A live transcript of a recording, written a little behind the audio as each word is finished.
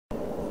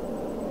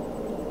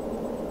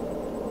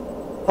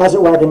How's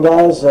it wagging,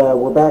 guys?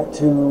 We're back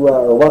to,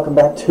 or welcome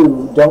back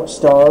to Don't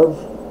Starve.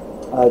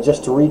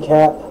 Just to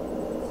recap,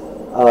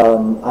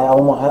 I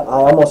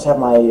almost have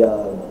my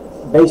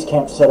base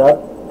camp set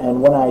up,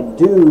 and when I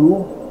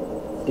do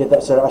get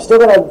that set up, I still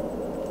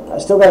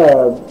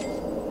gotta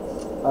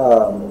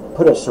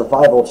put a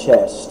survival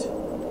chest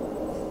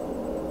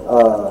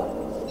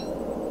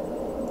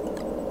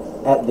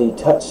at the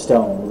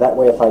touchstone. That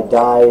way, if I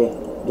die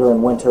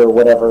during winter or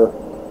whatever,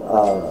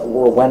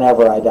 or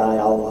whenever I die,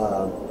 I'll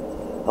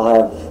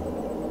have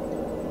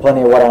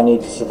plenty of what I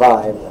need to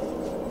survive.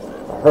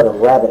 I heard a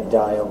rabbit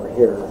die over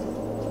here.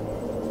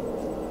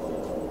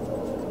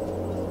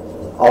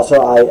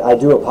 Also, I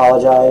do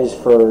apologize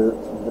for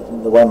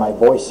the way my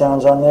voice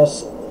sounds on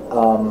this.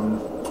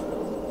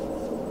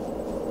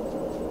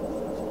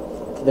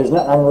 There's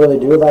nothing I can really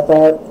do about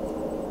that.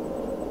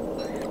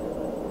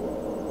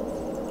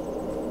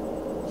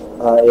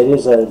 It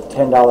is a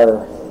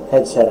 $10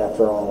 headset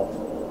after all.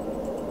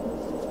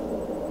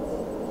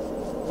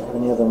 Do I have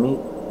any other meat?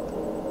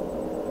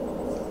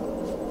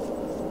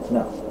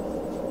 No.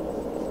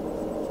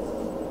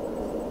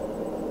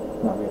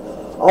 Not good.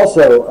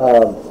 Also,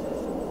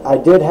 I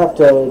did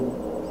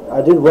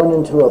run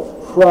into a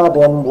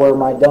problem where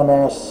my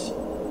dumbass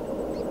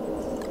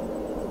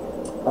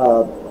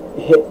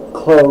hit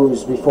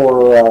close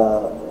before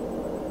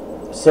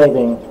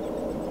saving,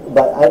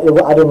 but I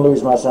didn't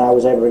lose much, and I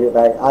was able to get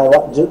back.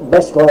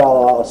 Basically I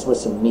lost with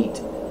some meat.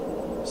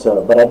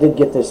 So, but I did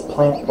get this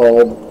plant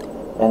bulb,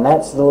 and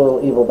that's the little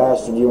evil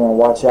bastard you want to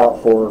watch out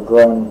for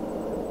growing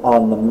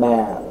on the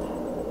map.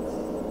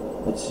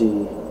 Let's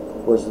see,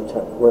 where's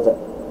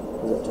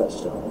that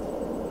touchstone?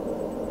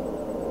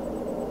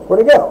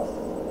 Where'd it go?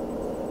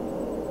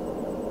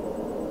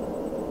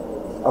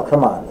 Oh,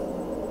 come on.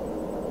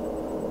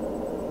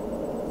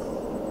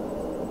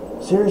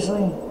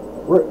 Seriously?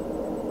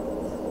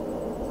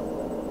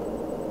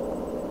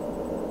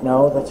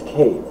 No, that's a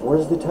cave.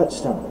 Where's the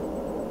touchstone?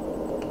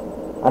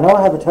 I know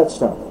I have a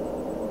touchstone.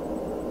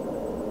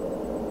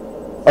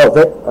 Oh,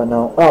 there.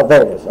 No. Oh,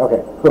 there it is.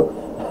 Okay.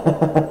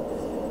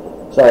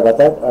 Sorry about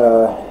that.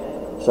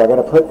 So I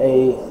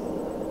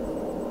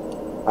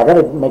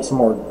gotta make some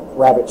more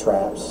rabbit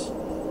traps.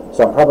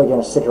 So I'm probably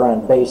gonna stick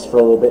around base for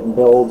a little bit and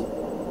build.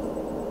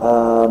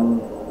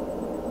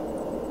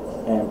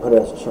 And put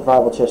a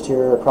survival chest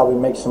here. Probably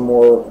make some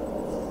more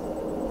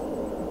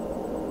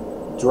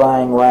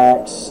drying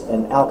racks,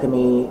 an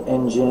alchemy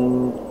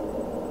engine,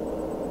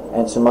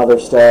 and some other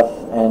stuff,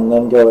 and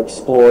then go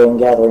exploring,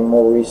 gathering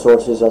more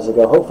resources as I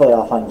go. Hopefully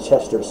I'll find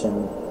Chester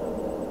soon.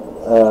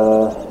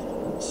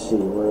 Let's see,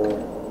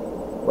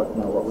 what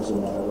was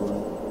in that other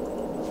one?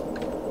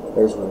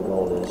 There's where the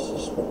gold is.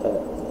 Just put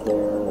that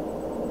there.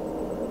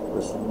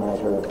 Where's the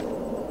niter?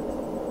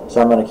 So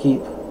I'm going to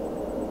keep,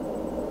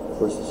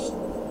 where's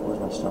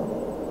my stone?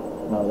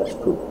 No, that's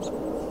poop.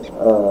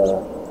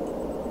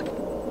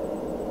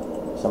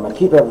 So I'm going to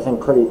keep everything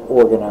pretty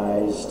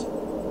organized.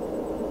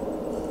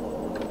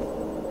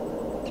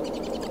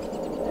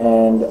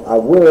 And I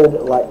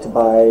would like to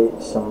buy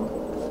some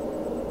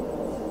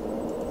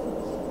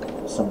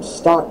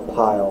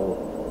stockpile,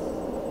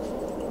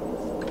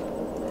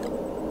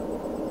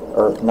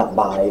 or not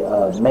buy,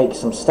 make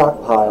some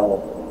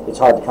stockpile. It's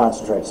hard to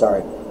concentrate,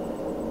 sorry.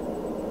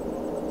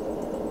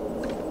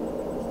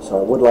 So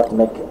I would like to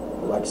make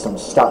like some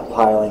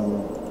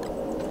stockpiling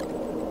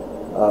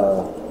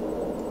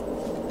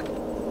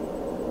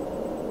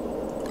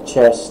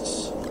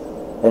chests,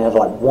 and have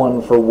like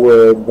one for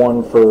wood,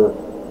 one for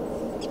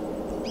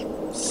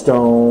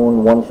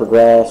stone, one for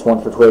grass, one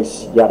for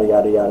twigs, yada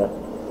yada yada.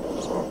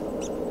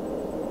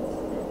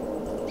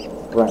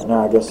 Right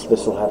now I guess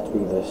this will have to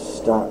be the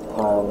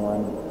stockpile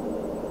one.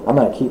 I'm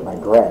going to keep my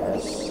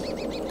grass,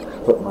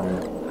 put my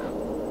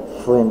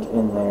flint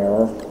in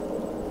there.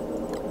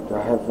 Do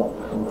I have one?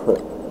 And put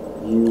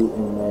you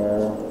in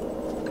there.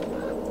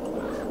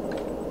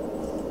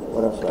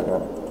 What else do I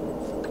got?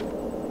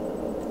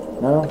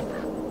 No?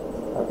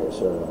 Okay,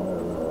 so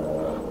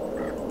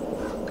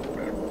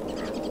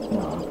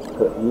no,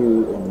 put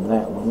you in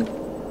that one.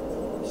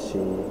 Let's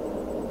see.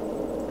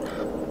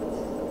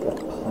 Got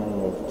plenty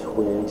of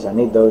twigs. I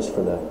need those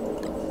for the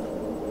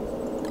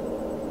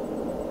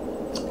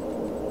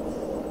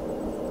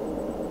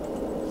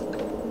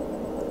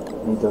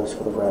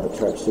rabbit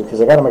traps too, because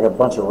I got to make a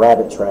bunch of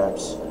rabbit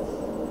traps.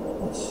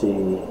 Let's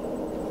see.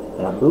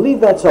 And I believe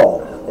that's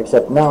all.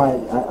 Except now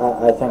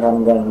I think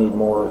I'm going to need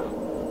more.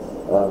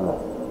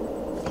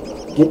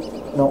 Get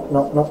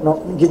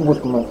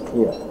with my,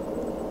 yeah.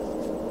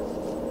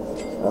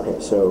 Okay,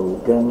 so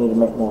gonna need to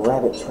make more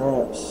rabbit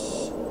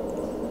traps.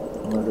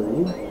 Murder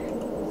you.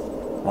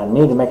 I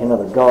need to make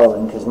another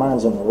garland because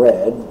mine's in the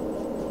red.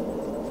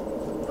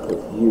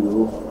 Put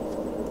you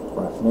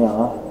right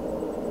now.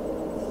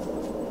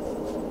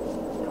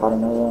 Caught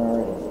another one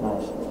already.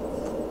 Nice.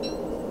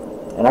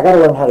 And I gotta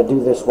learn how to do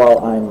this while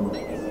I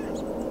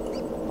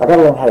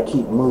gotta learn how to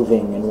keep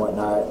moving and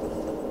whatnot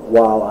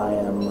while I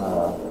am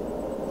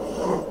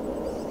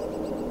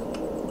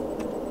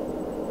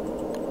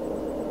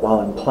while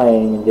I'm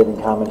playing and giving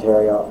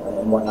commentary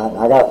and whatnot.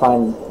 I gotta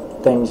find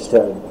things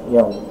to, you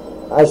know,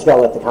 I just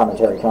gotta let the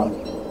commentary come.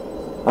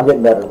 I'm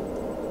getting better.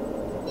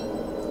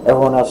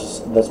 Everyone else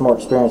that's more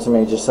experienced than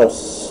me is just so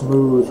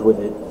smooth with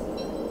it.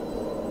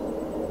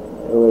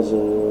 It was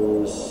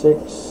a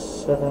 6,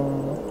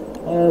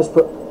 7, let's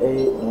put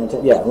 8, 9,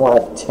 10. Yeah, we'll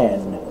have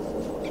 10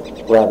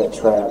 rabbit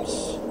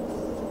traps.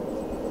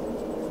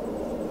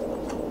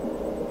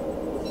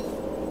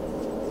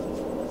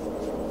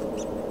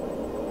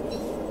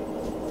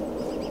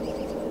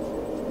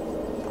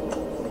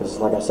 Because,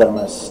 like I said, I'm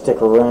going to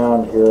stick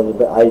around here a little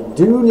bit. I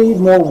do need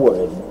more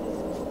wood,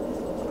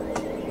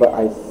 but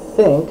I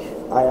think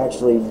I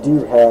actually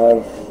do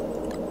have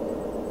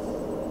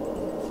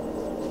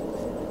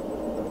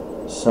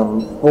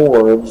some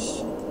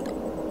boards.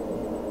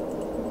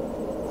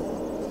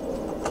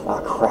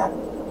 Ah, crap.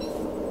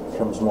 Here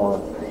comes more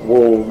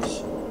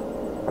wolves.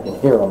 I can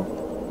hear them.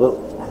 Look.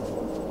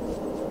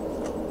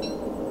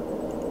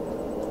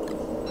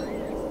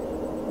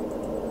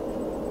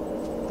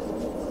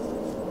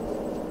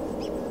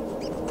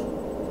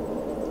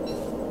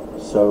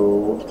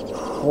 So,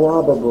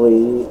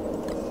 probably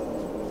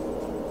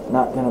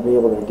not going to be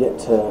able to get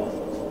to...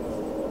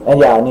 And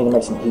yeah, I need to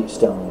make some heat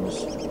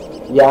stones.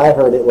 Yeah, I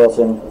heard it,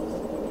 Wilson.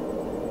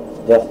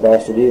 Deaf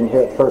bastard. You didn't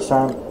hear it the first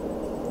time?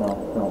 No,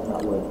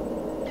 not wood.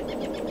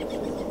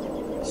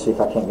 Let's see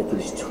if I can't get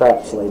these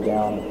traps laid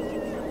down.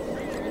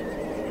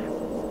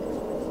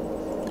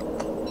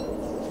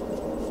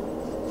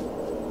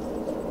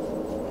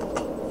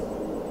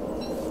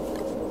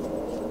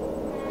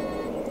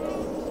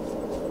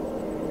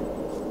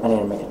 I need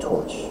to make a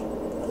torch.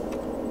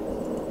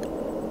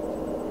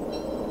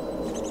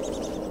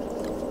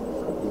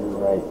 Put you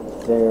right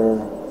there.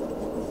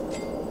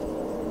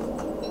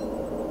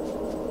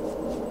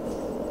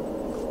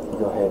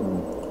 Go ahead and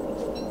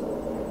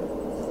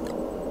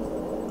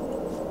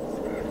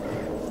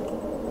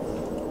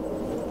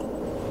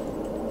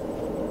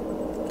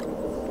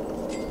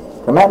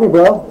come at me,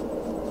 bro.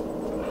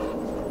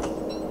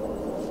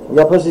 Where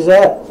y'all pussies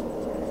at?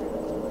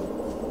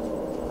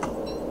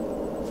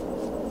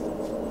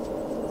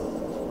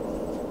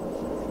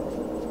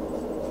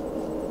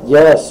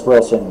 Yes,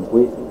 Wilson.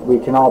 We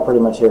can all pretty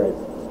much hear it.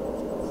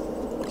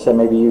 Except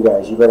maybe you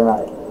guys. You better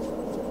not.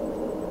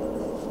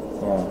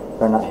 Yeah,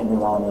 better not hit me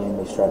while I'm laying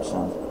these traps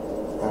down.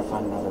 Gotta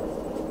find another.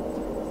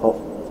 Oh.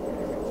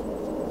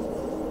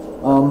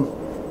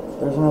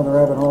 There's another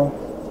rabbit hole.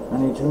 I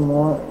need 2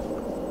 more.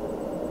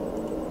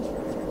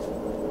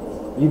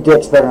 You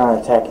dicks better not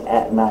attack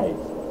at night.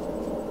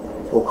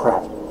 Oh,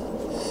 crap.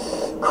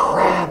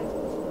 Crap!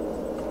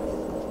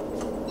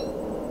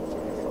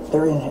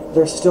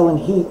 They're still in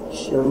heat,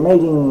 or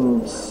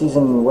mating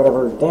season,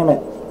 whatever. Damn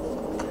it.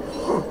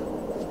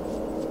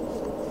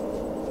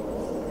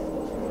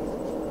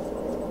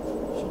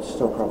 Should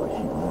still probably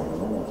hang around a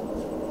minute.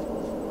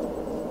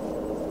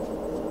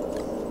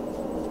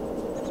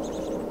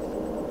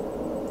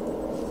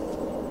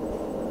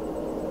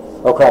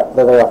 Oh crap,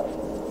 there they are.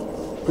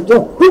 Get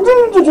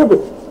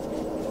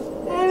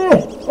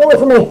away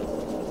from me!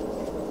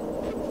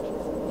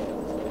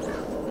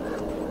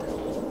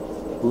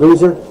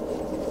 Loser.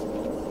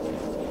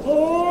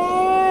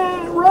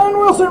 Run,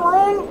 Wilson,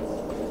 run!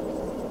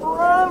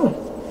 Run!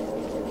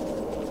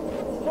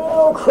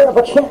 Oh crap, I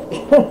can't.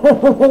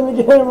 Let me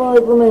get him away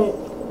from me.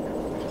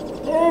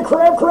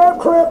 Crap!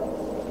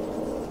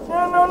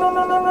 No.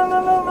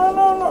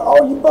 Oh,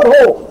 you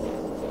butthole!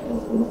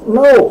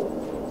 No!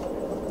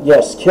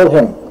 Yes, kill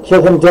him.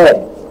 Kill him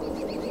dead.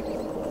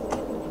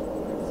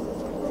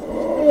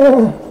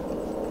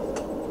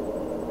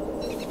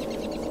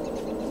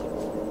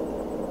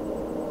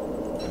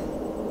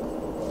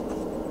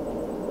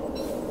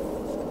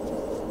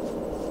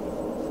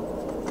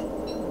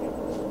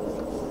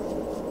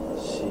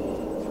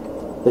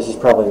 This is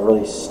probably a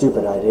really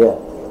stupid idea.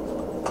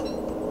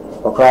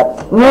 Oh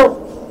crap. No!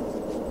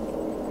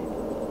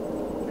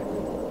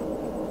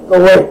 Go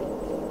away.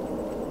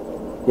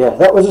 Yeah,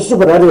 that was a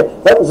stupid idea.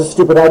 That was a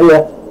stupid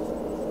idea.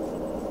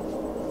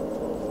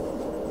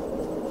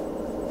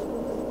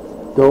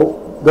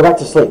 Go back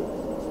to sleep.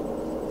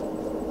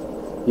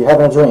 You're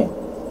having a dream.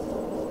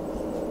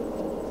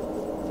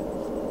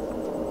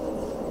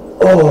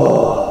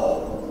 Oh.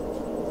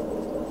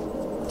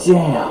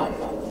 Damn.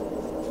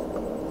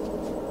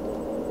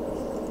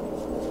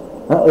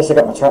 Well, at least I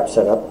got my trap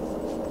set up.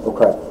 Oh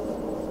crap.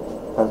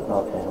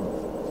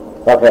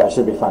 Okay, I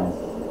should be fine.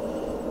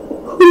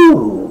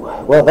 Whew.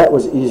 Well, that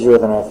was easier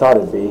than I thought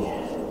it'd be.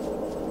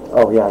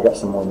 Oh yeah, I got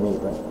some more meat,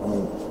 but I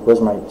mean,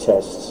 where's my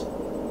chests?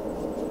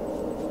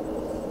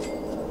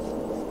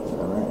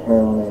 Alright,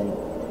 here, let me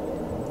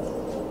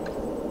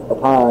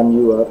upon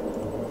you up.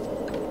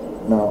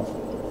 No.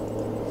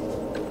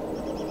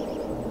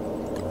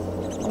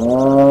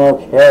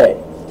 Okay.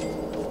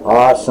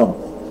 Awesome.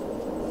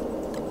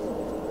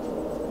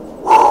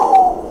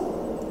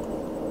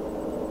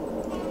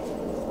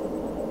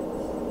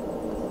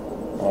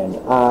 And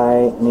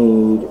I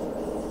need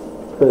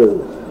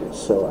food,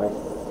 so I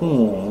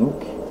think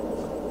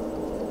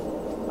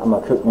I'm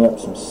gonna cook me up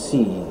some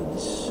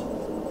seeds.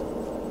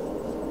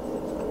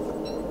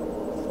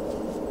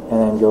 And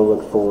then go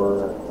look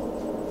for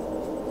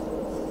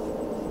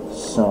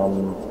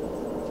some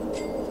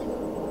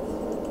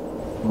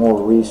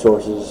more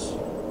resources.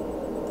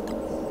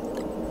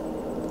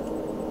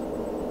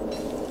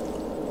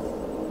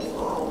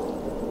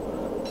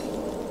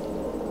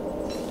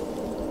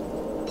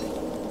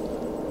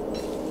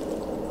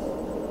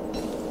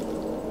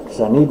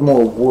 Because I need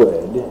more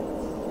wood.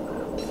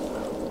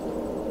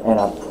 And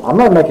I'm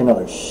going to make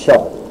another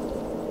shovel.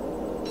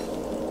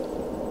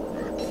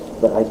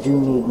 But I do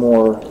need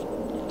more.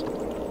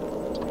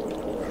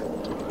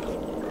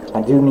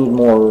 I do need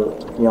more,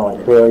 you know,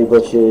 like berry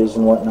bushes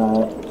and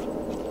whatnot.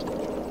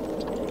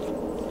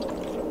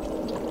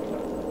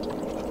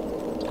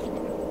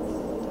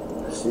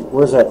 Let's see,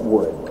 where's that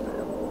wood?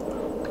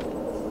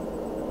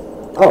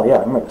 Oh yeah,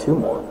 I can make 2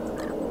 more.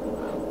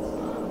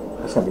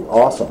 That's gonna be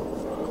awesome.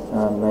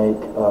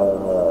 Make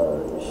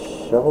a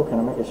shovel. Can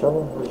I make a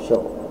shovel? Where's a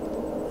shovel?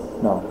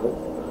 No.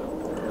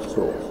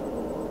 Tools.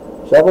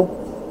 Shovel.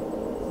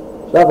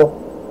 Shovel.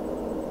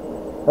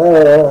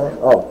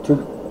 Oh,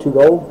 two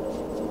gold.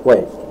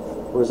 Wait,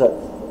 what is that?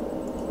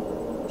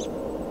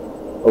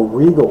 A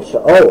regal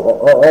shot.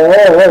 Oh,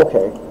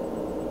 okay.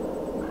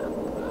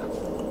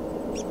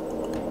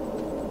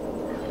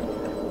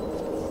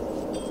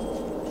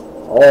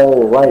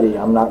 Alrighty,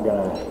 I'm not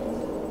gonna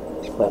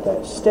let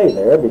that stay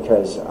there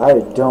because I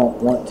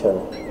don't want to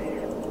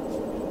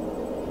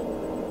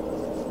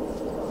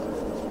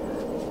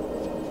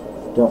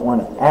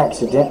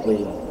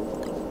accidentally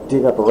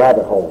dig up a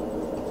rabbit hole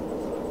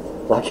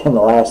like in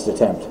the last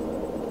attempt.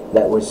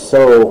 That was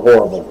so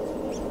horrible.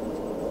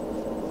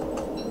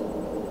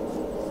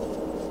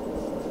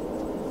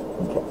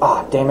 Okay.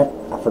 Ah, damn it.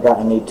 I forgot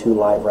I need 2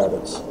 live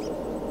rabbits.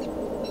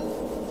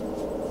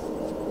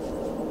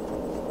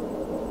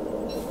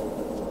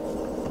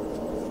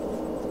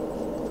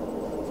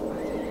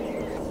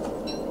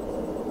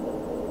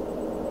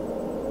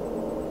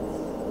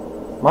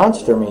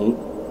 Monster meat?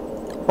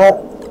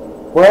 What?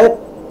 What?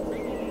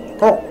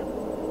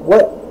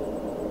 What?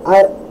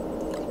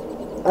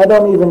 I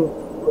don't even...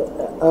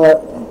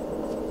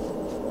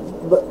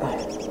 but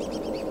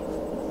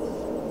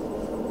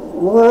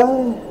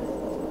what?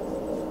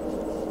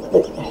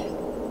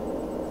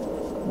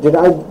 Did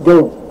I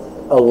go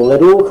a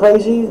little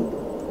crazy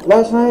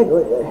last night?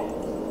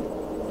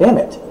 Damn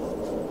it!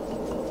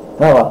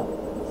 No,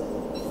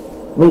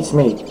 meat's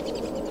meat.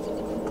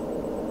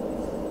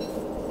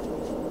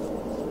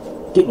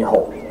 Get in your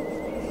hole.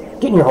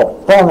 Get in your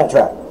hole. Fall in that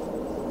trap.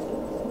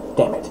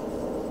 Damn it!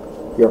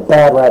 You're a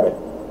bad rabbit.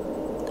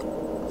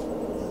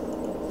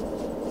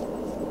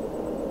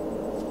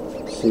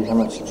 See how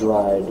much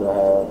dry do I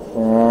have.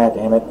 Ah,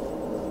 damn it.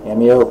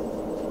 Damn you.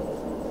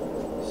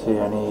 See,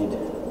 I need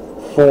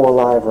 4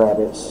 live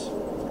rabbits.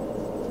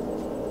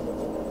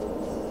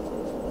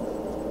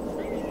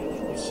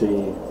 Let's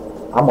see.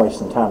 I'm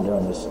wasting time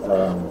doing this.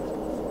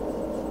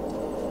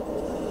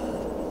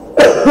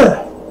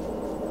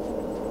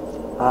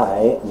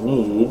 I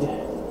need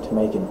to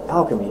make an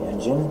alchemy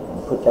engine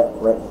and put that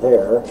right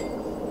there.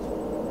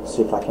 Let's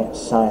see if I can't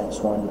science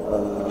one.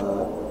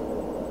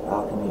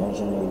 Alchemy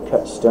engine, I need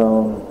cut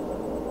stone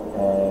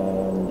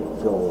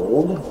and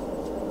gold.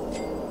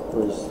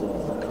 Where's the...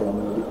 Okay, I'm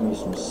going to get me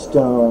some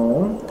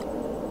stone.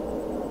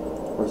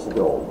 Where's the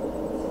gold?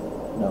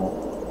 No.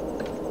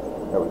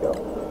 There we go.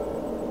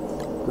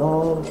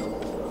 Gold.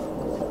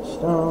 Cut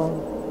stone.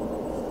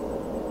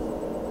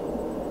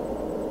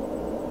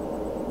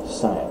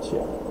 Science,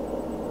 yeah.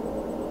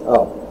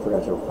 Oh,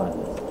 forgot to find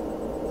it.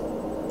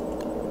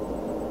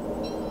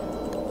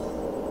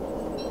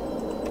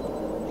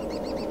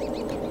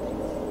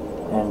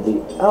 And the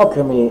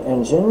alchemy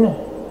engine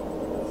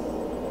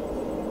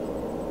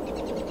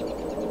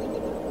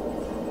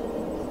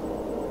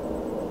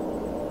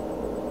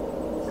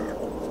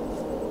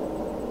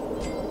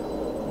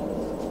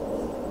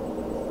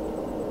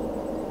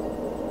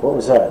what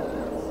was that?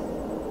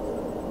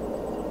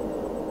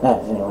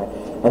 Anyway,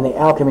 and the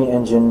alchemy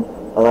engine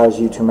allows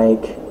you to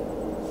make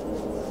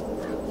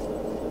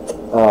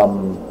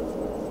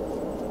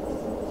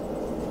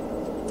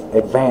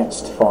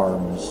advanced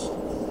farms.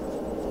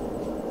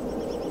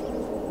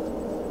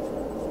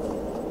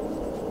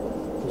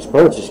 These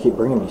birds just keep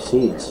bringing me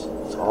seeds.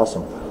 It's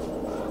awesome.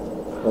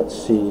 Let's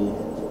see.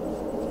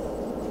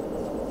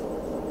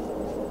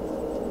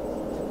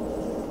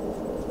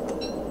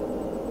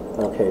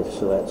 Okay,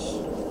 so that's...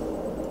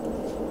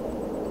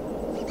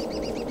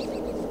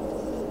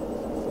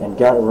 And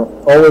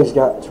always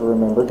got to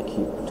remember to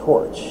keep a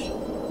torch.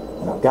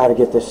 And I've got to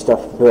get this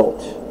stuff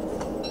built.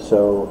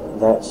 So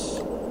that's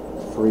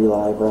 3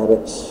 live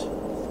rabbits.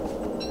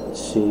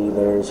 Let's see,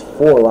 there's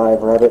 4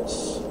 live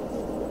rabbits.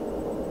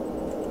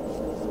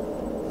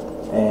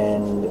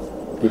 And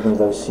give me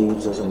those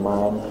seeds, those are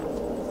mine.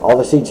 All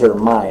the seeds here are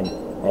mine.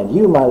 And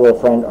you, my little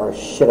friend, are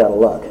shit out of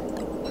luck.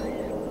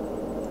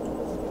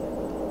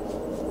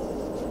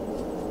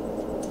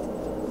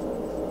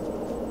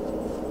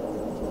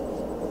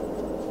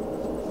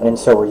 And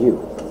so are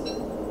you.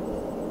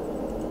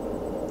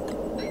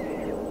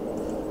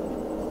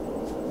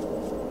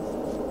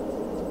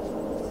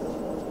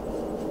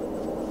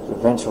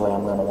 Eventually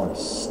I'm going to want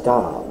to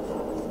stop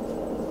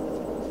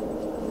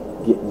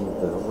getting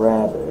the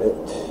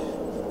rabbit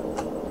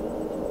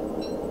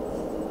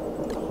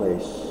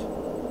place.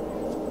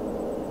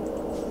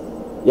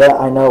 Yeah,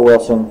 I know,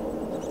 Wilson.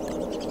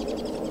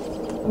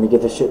 Let me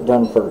get this shit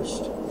done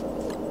first.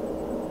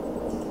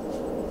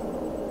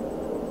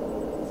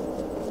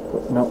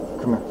 No,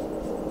 come here.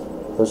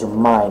 Those are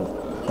mine.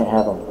 Can't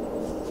have them.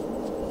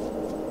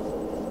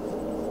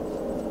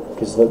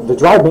 Because the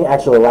dried meat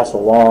actually lasts a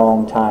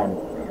long time.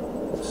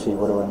 Let's see,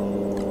 what do I need?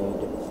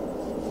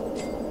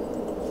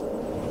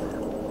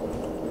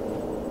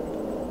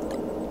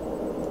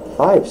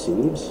 5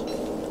 seeds.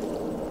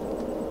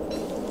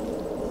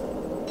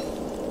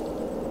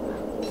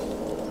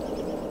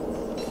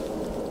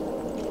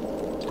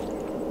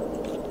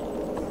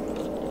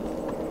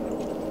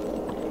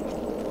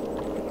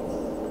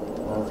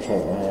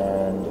 Okay,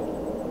 and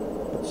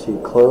let's see,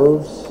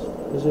 cloves,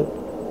 is it?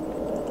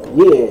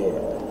 Yeah.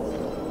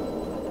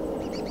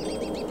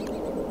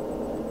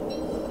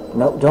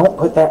 No, don't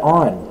put that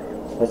on.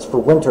 That's for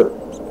winter.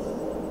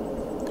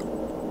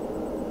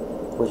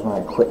 Where's my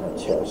equipment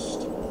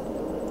chest?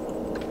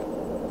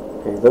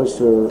 Okay, those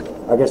two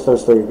are, I guess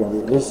those three are going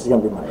to be, this is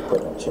going to be my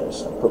equipment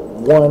chest. I put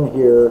one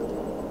here,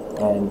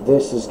 and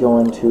this is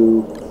going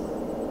to,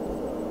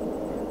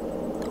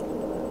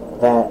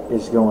 that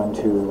is going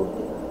to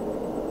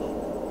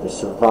the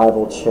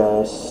survival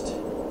chest.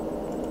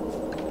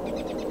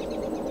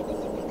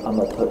 I'm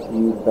going to put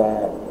you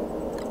back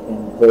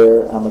in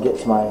there. I'm going to get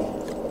to my,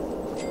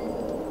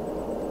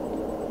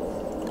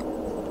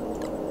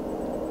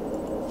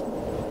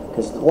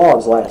 because the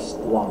logs last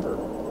longer.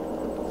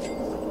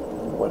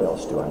 What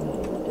else do I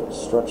need?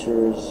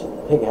 Structures,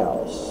 pig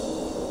house.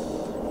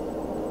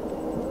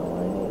 Oh,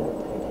 I need a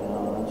pig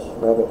house,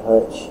 rabbit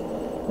hutch.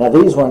 Now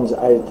these ones,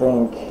 I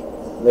think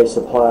they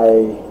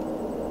supply.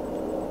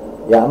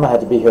 Yeah, I'm gonna have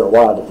to be here a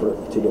while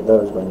to get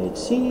those. But I need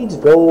seeds,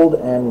 gold,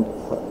 and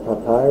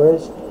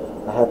papyrus.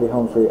 A happy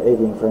home for your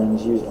avian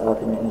friends. Use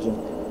alchemy engine.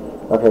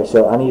 Okay,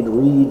 so I need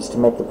reeds to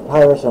make the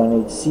papyrus, and I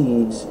need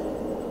seeds.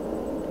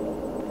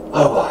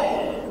 Oh boy.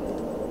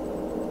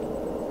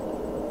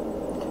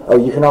 Oh,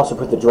 you can also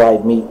put the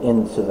dried meat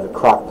into the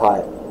crock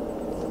pot.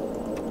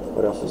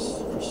 What else is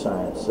for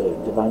science?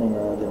 Divining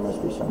rod, there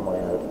must be some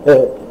way out.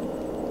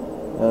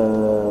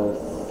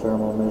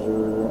 Thermal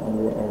measure,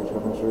 ambient air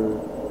temperature.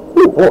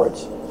 Ooh,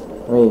 boards.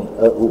 I mean,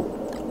 ooh.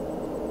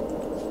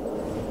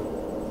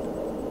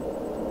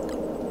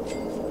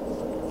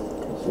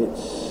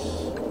 It's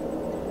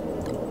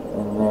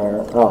in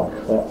there. Oh,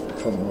 that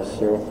wasn't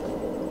necessary.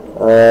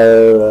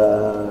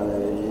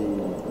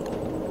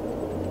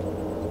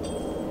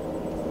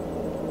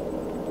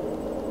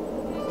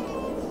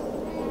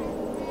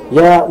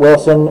 Yeah,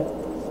 Wilson,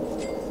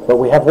 but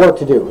we have work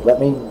to do.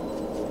 Let me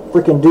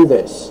freaking do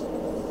this.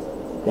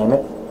 Damn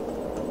it.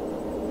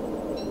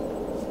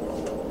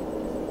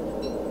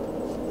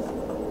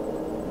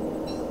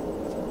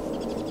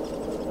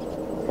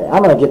 Okay,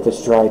 I'm going to get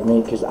this dried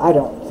meat because I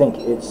don't think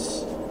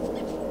it's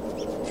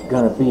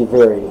going to be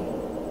very...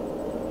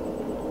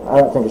 I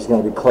don't think it's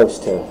going to be close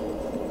to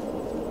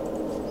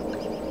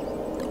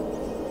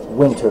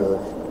winter.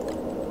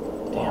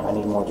 Damn, I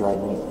need more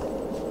dried meat.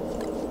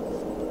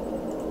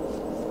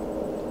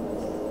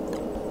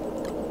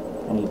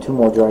 I need 2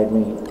 more dried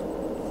meat.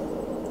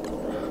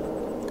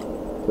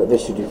 But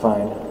this should do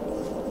fine.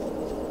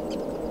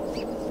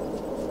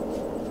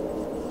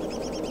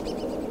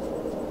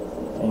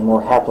 Any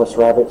more hapless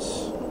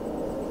rabbits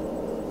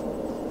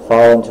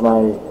fall into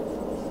my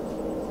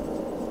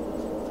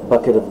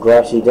bucket of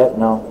grassy debt?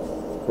 No.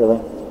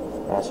 Really?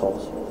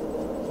 Assholes.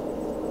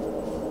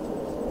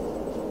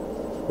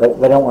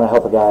 They don't want to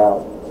help a guy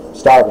out.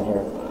 Starving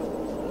here.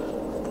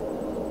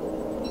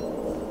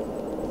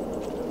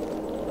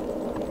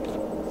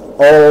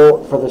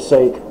 All for the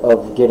sake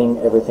of getting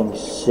everything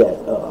set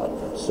up.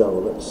 So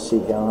let's see,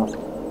 huh?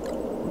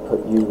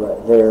 Put you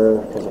right there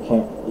because I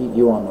can't eat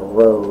you on the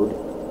road.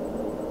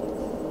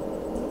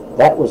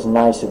 That was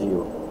nice of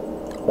you.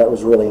 That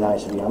was really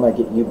nice of you. I'm going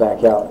to get you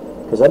back out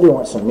because I do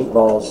want some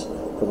meatballs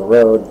for the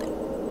road.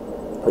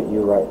 Put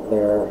you right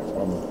there,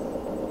 and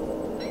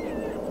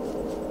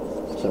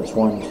so it's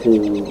 1,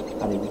 2.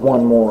 I need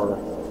 1 more.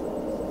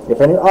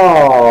 If any,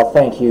 oh,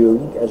 thank you.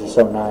 You guys are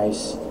so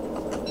nice.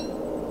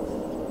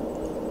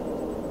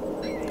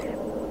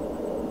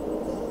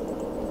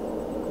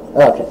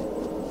 Okay,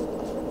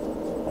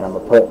 and I'm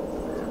going to put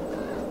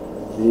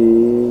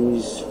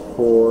these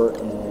 4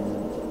 in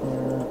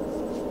here.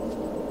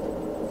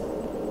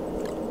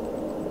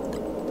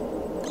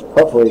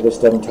 Hopefully this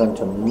doesn't turn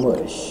to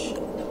mush.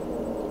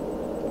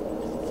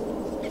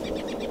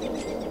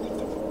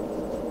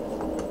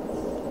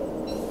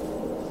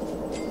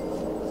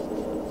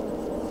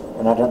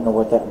 And I don't know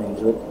what that means.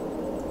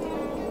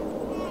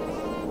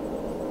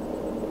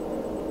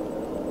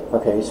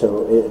 Okay,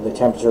 so the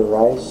temperature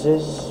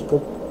rises.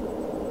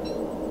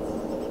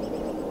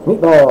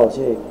 Meatballs,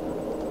 yay.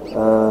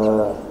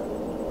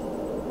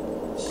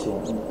 Let's see,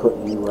 I'm going to put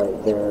you right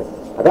there.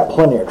 I got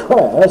plenty of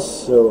grass,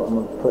 so I'm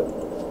going to put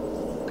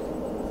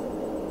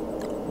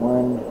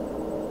One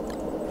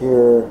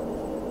here.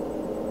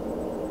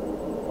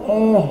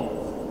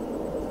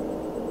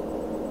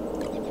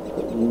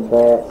 Put you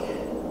back.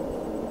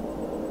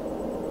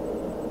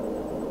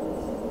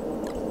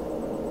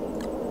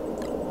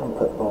 I'll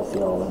put both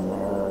y'all in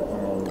there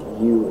and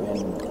you in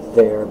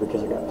there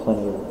because I got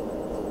plenty of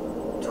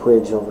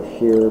twigs over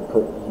here.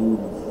 Put you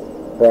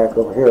back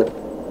over here.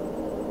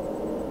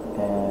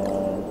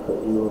 And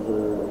put you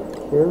over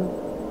here.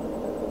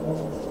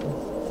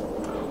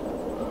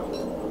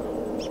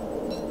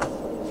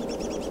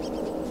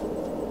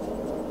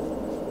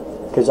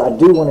 Because I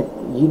do want to,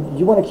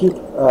 you want to keep,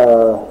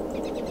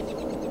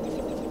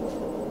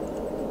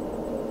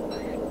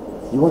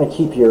 you want to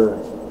keep your,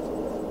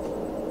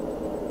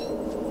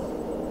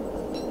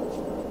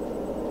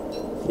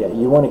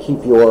 you want to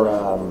keep your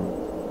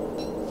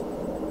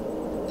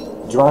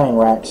drying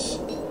racks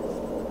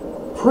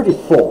pretty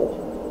full.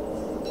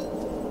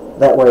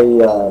 That way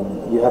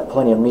you have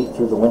plenty of meat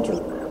through the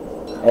winter.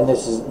 And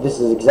this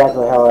is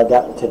exactly how I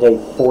got to day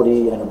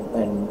 40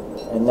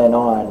 and then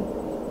on.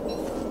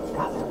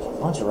 God, there's a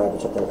bunch of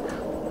rabbits up there.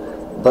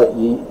 But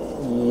you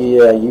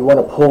want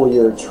to pull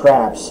your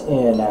traps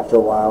in after a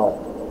while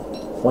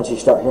once you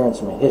start hearing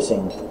some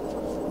hissing,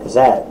 because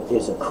that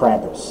is a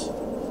Krampus.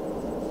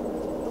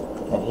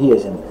 And he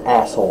is an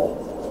asshole.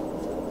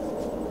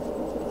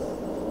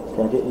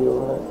 Can I get you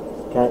over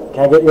there?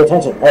 Can I get your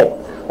attention? Hey!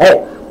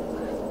 Hey!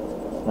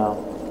 No.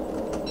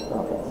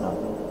 Okay, no.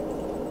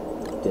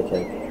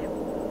 Dickhead.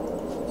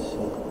 Let's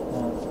see.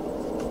 No.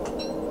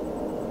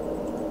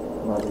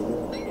 What are you?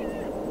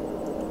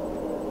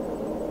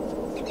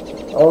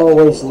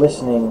 Always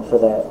listening for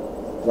that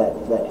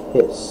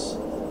hiss.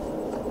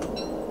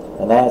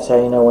 And that's how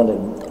you know when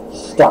to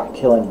stop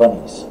killing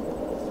bunnies.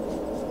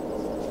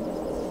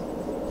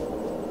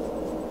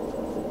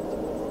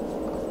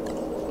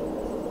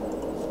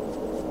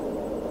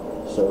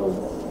 So I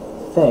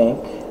think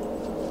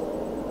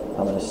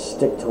I'm going to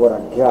stick to what I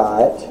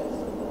got.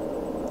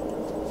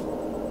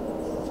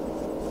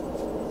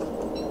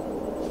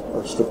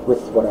 Or stick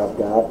with what I've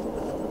got.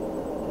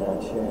 Can I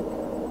check?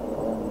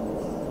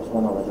 There's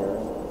one over there.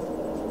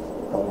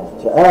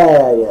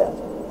 Yeah.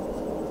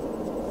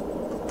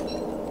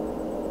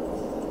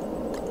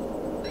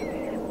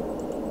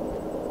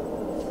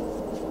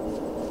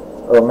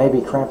 Or maybe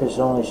Krampus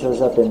only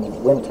shows up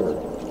in winter.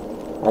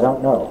 I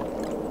don't know.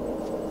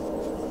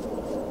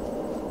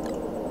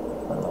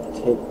 I'm going to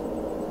take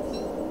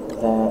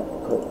that,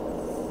 put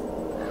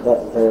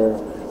that there,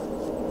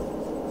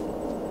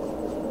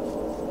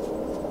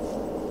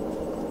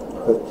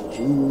 put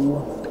you,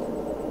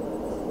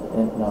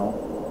 and no,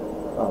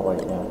 oh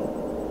wait, yeah,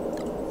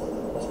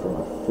 that's for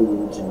my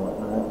foods and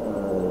whatnot.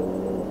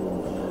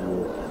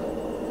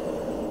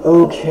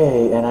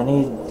 Okay, and I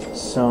need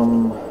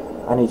stone.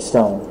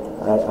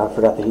 I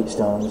forgot the heat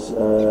stones.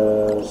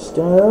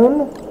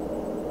 Stone.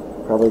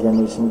 Probably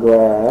gonna need some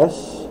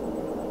grass.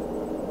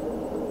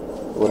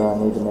 What do I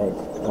need to make?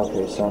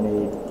 Okay, so I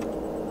need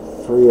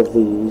 3 of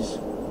these.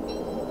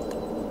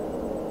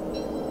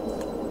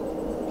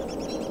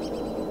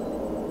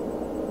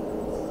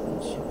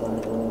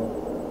 Survival.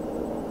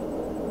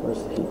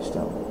 Where's the heat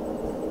stone?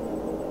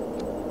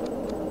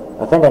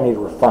 I think I need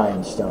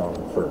refined stone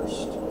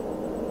first.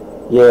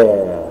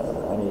 Yeah,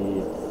 I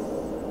need,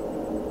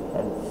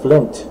 and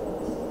flint.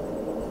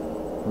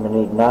 I'm gonna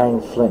need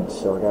 9 flint,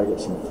 so I gotta get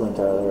some flint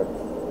out of there.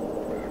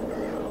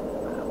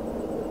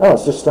 Oh,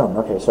 it's just stone.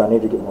 Okay, so I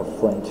need to get more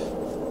flint.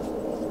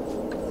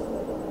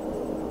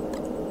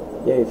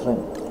 Yay, flint.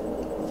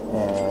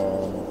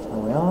 And are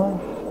we on?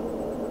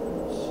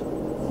 Let's see.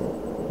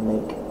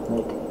 Make.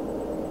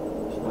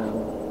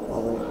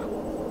 All right.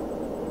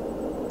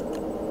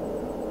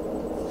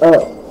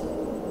 Oh.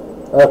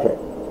 Okay.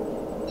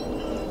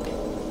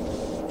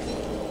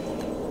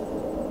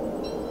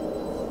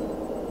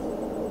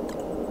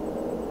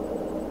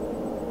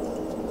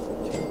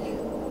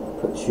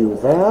 Put you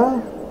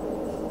there.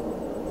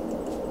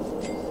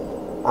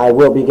 I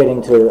will be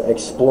getting to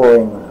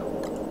exploring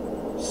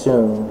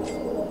soon.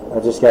 I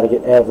just got to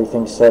get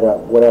everything set up.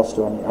 What else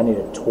do I need? I need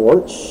a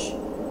torch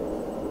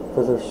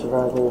for the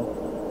survival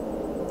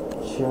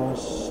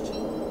chest.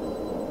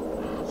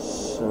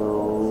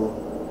 So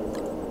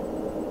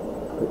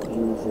put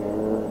you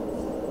there.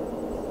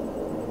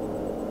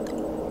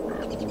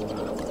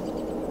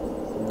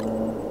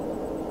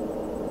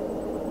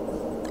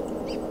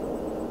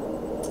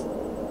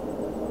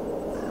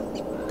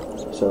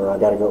 So I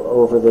got to go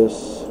over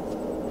this.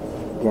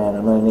 Again,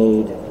 I'm going to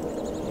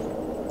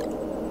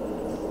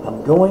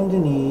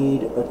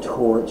need a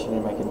torch. I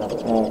need to make another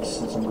axe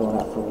since I'm going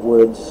out for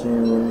wood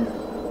soon.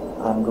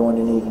 I'm going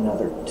to need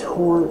another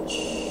torch.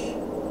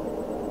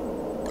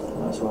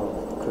 Might as well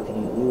cook and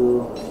eat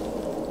you.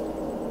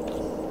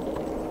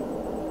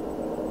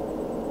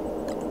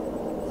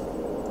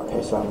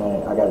 Okay, so I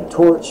got a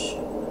torch,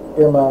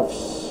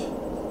 earmuffs.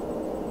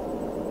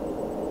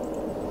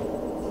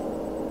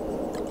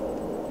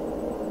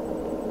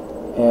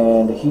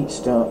 And a heat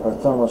stone or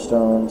thermal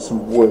stone.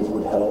 Some wood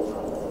would help.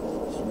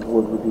 Some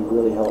wood would be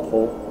really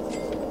helpful.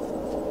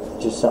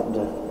 Just something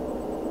to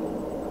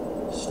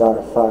start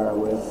a fire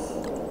with.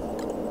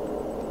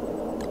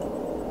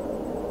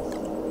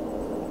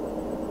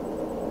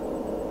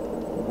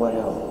 What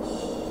else?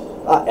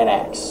 Ah, an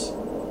axe.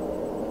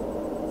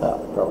 Oh,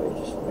 probably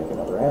just make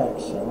another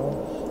axe, you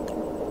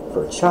know,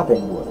 for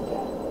chopping wood.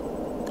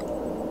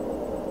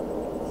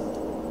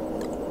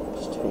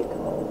 Just take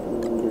all.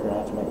 You're gonna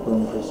have to make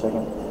room for a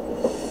second.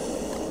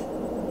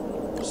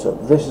 So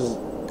this is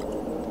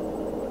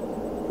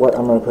what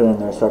I'm going to put in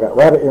there. So I got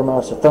rabbit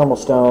earmuffs, a thermal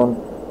stone,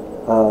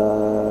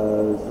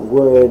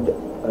 wood,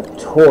 a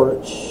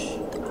torch,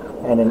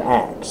 and an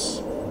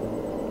axe.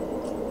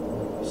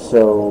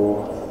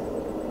 So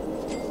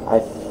I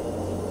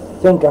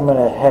think I'm going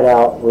to head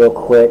out real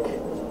quick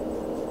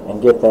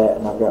and get that.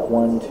 And I've got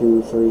 1,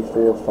 2, 3,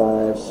 4,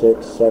 5,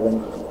 6,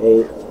 7,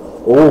 8.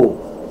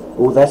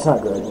 Oh, that's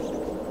not good.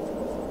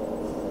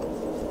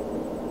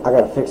 I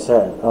got to fix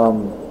that.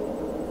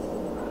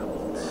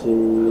 Let's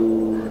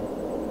see.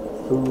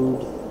 Food.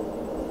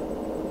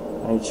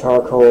 I need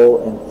charcoal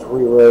and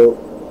 3 rope.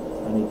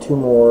 I need 2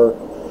 more.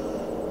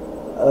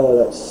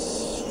 That's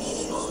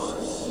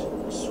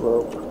 6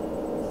 rope.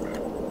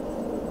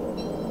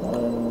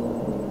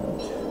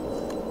 And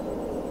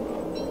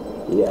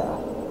yeah.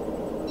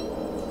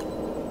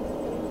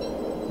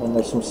 And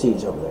there's some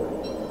seeds over there.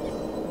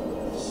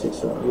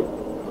 6 rope. Get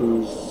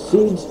these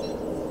seeds.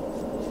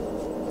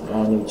 I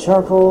need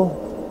charcoal.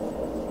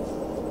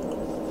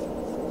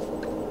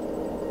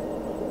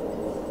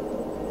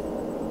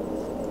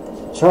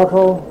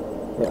 Charcoal?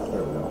 Yeah,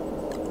 there we go.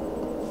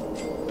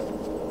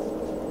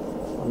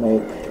 I'll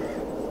make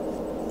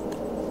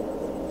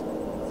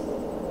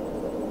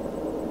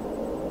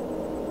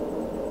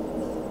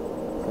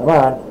come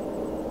on.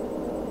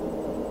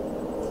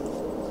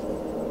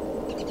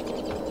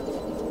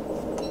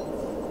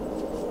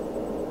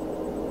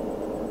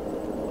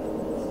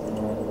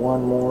 And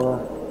 1 more.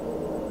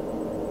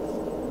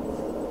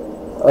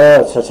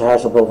 Oh, it's such a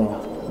hassle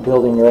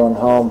building your own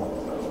home.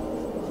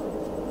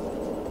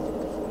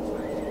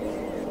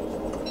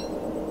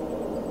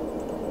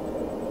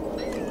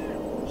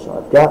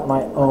 Got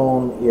my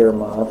own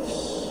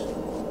earmuffs.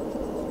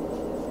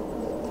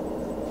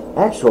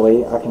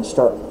 Actually, I can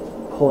start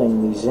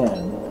pulling these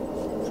in.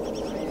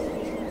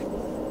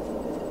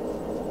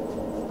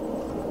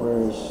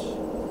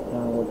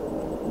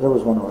 There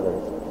was one over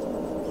there.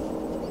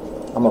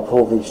 I'm going to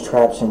pull these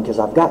traps in because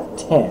I've got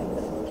 10.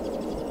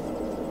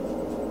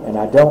 And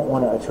I don't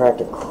want to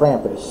attract a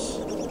Krampus.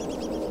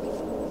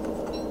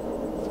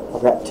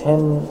 I've got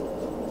 10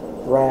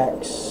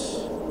 racks.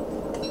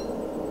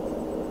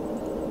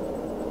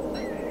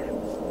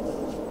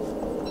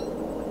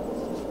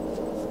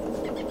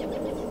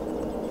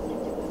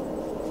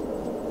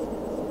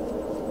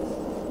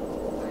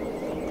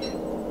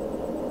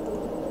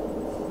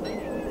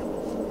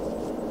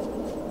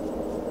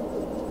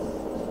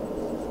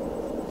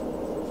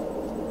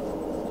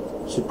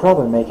 Should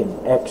probably make an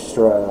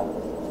extra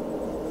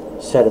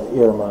set of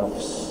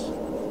earmuffs.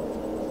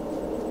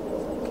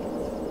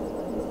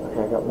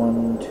 Okay, I got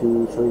 1,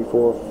 2, 3,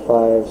 4,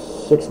 5,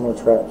 6 more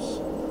traps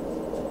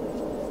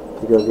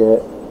to go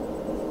get.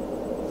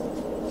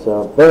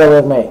 So bear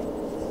with me.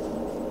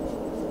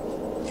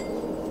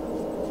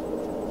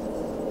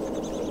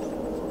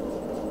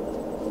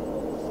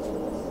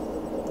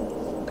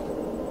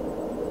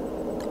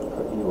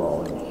 Put you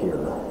all in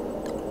here.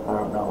 I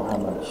don't know how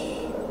much.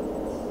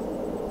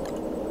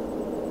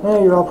 Yeah,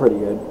 you're all pretty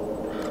good.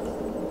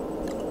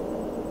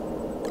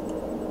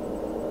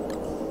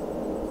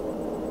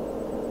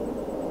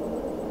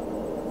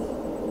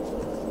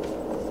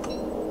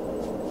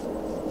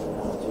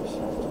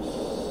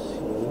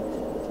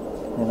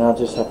 I'll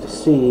just have to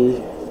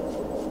see.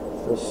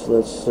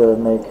 Let's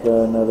make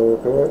another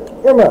pair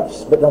of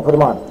earmuffs, but don't put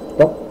them on.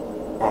 Don't,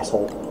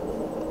 asshole.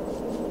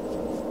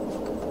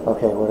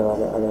 Okay, what do I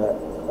got? I got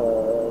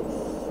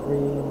 3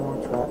 more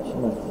traps.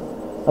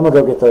 I'm gonna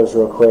go get those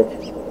real quick.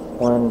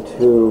 1,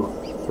 2,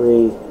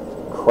 3.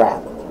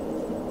 Crap.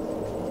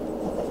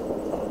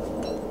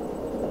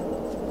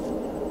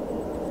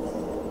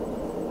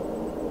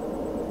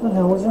 What the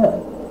hell was that?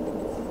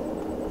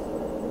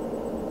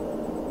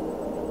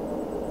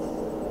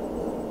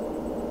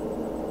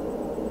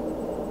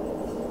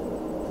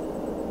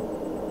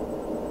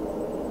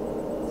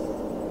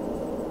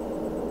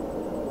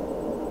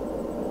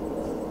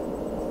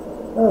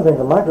 I don't think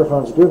the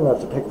microphone's good enough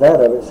to pick that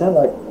up. It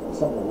sounded like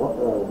something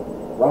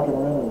rocking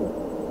around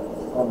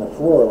on the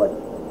floor, like a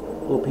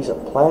little piece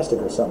of plastic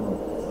or something.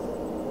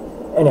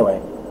 Anyway,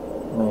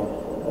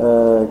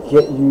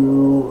 get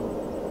you.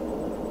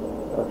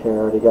 Okay, I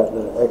already got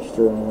the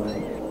extra.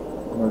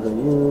 Murder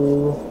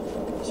you.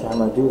 So I'm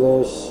gonna do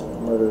this.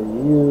 Murder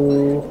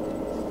you,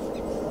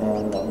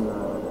 and I'm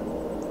gonna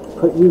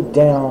put you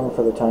down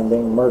for the time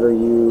being. Murder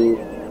you.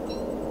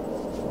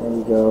 There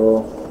you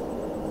go.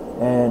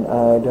 And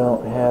I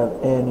don't have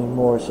any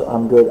more, so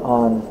I'm good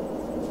on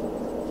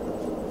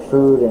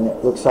food, and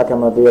it looks like I'm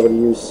going to be able to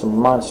use some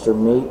monster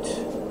meat.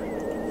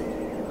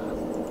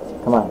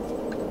 Come on.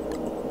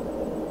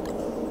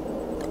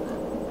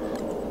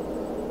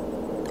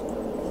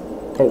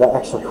 Hey, that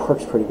actually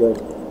works pretty good.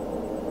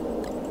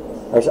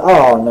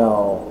 Oh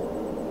no.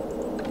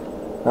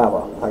 Ah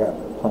well, I got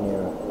plenty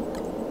of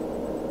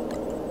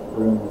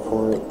room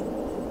for it.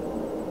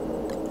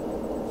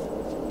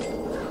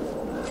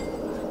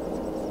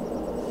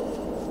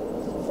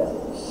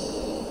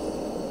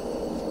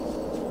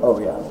 Oh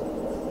yeah.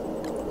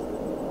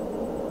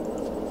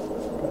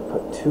 Gotta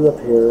put 2 up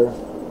here.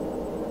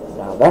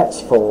 Now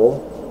that's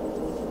full.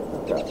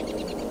 I've got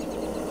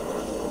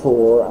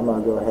 4. I'm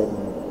gonna go ahead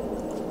and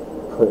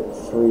put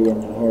 3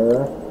 in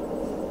here.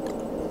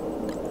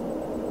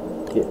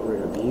 Get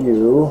rid of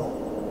you.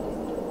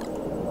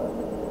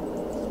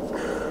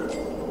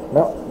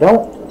 No,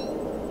 don't.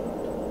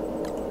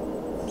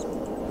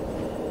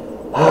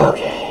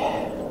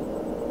 Okay.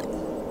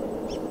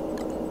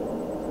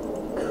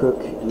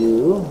 Cook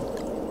you.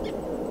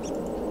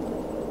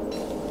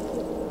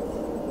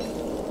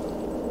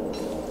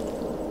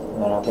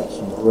 And then I've got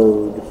some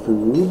road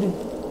food.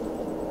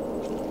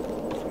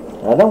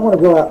 And I don't want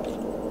to go out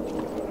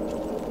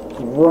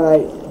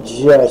right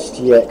just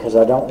yet because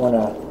I don't want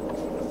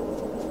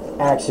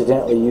to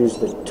accidentally use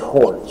the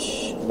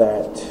torch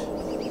that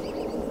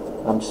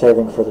I'm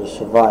saving for the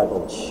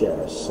survival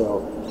chest.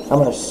 So I'm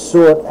going to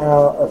sort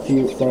out a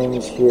few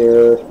things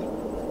here.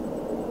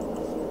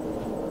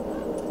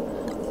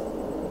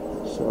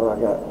 So I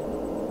got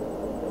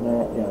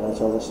that, yeah,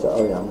 that's all this stuff.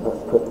 Oh yeah, I'm going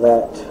to put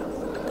that.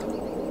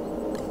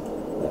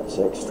 That's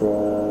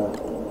extra.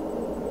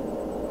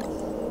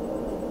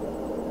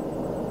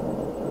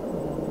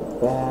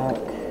 Back.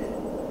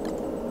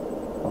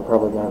 I'm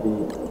probably going to be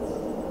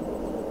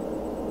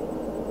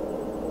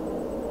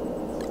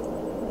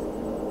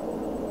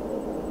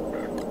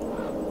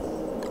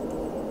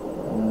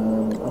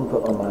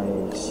put all my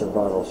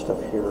survival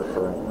stuff here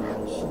for right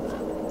now,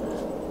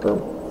 for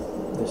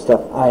the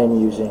stuff I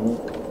am using.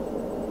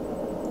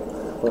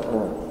 But,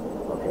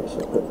 okay, so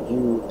put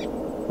you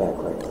back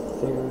right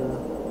there.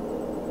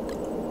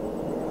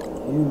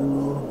 You.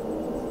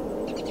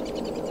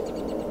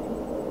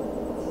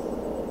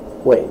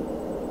 Wait.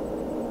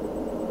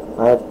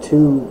 I have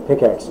 2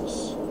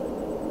 pickaxes,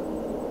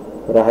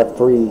 but I have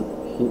 3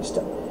 heat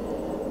stuff.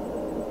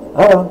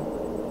 Oh,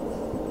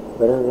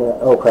 better to,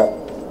 oh crap.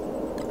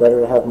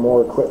 Better to have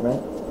more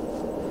equipment.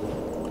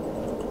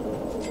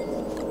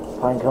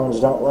 Pine cones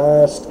don't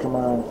last. Come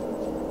on.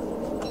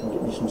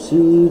 Get me some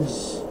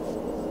seeds.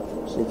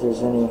 See if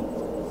there's any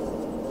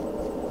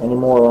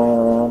more lying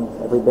around.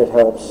 Every bit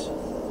helps.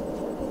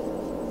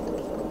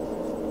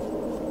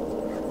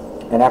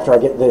 And after I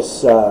get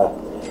this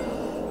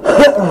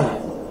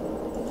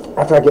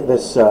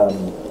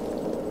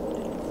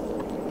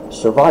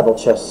survival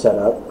chest set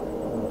up,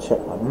 I'm gonna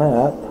check my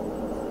map.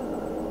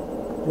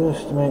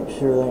 Just to make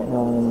sure there ain't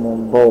no more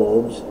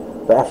bulbs.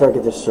 But after I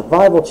get this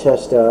survival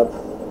chest up,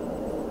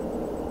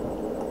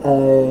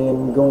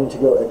 I'm going to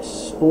go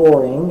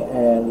exploring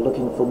and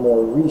looking for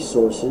more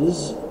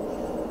resources.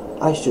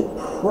 I should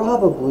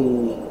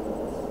probably...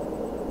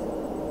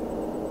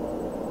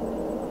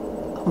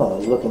 I'm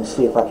going to look and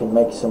see if I can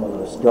make some of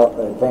those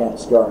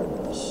advanced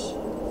gardens.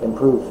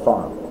 Improved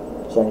farm.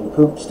 So I need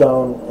poop,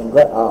 stone, and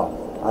oh,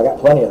 I got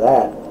plenty of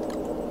that.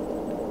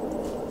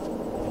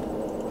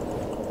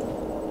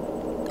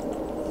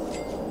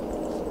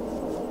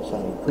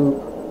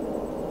 Poop,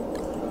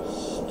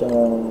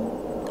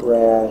 stone,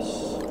 grass.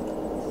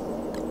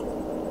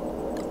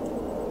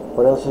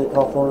 What else did it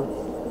call for?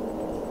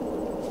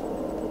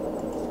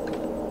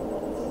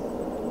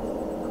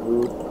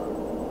 Poop.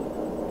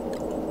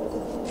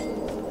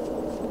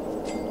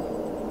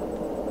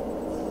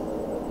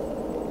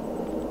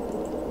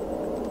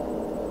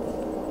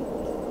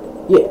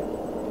 Yeah.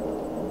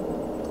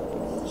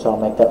 So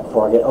I'll make that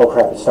before I get... Oh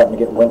crap, it's starting to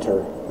get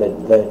winter.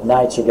 The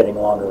nights are getting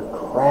longer.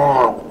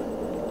 Crap.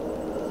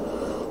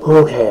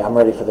 Okay, I'm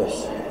ready for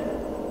this.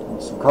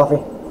 Need some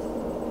coffee.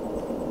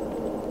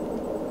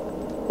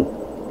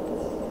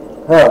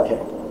 Okay.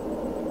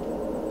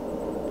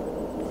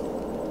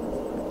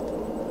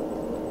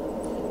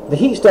 The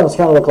heat stones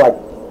kind of look like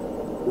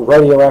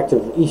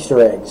radioactive Easter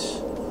eggs.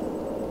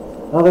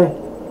 Are they?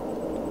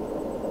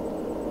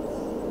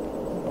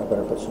 I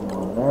better put some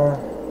more in there.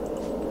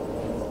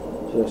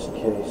 Just in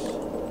case.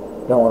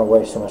 Don't want to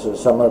waste so much of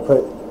this. So I'm going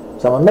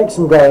to make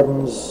some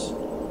gardens.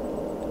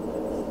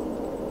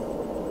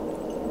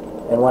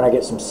 And when I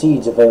get some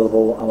seeds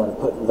available, I'm going to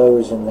put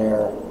those in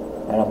there,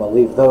 and I'm going to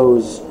leave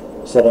those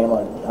sitting. I'm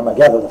going to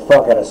gather the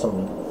fuck out of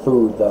some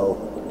food, though.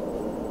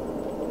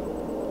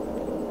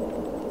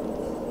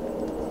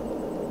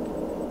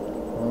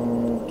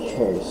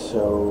 Okay,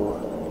 so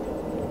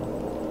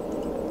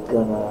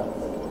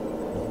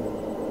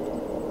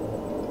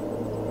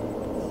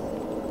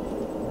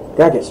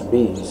gotta get some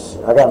bees.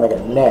 I gotta make a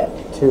net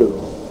too.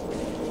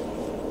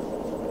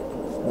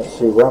 Let's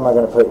see, where am I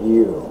gonna put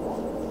you?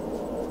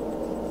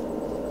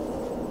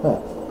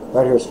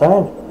 Right here is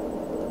fine.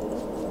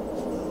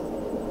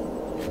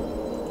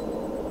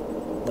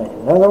 Make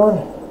another one.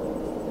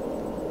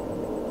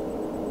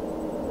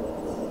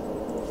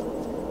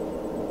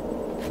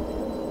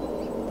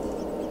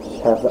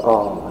 Just have the...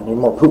 Oh, I need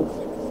more poop.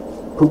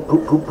 Poop,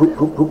 poop, poop, poop,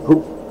 poop, poop,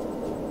 poop.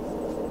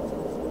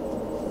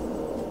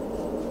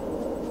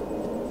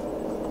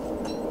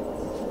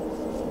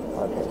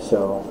 Okay,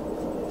 so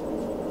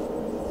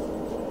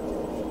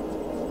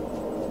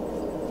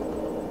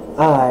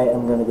I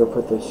am going to go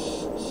put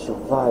this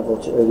survival...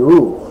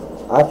 Ooh,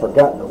 I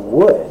forgot the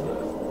wood.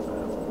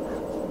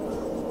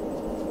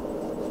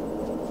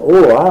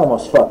 Ooh, I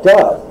almost fucked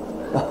up.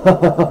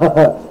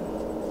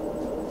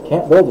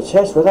 Can't build a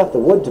chest without the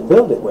wood to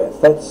build it with.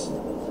 That's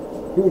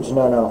huge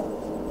no-no.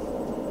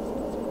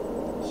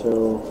 So...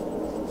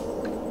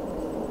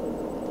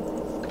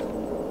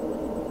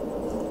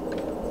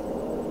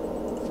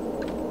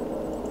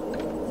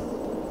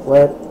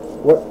 What?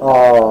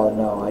 Oh,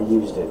 no, I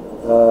used it.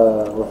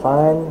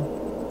 Refine.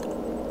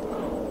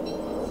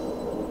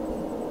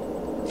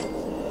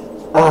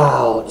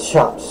 I'll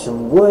chop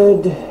some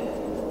wood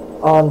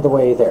on the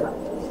way there.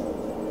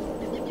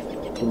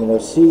 Give me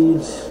those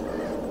seeds.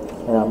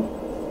 And I'm...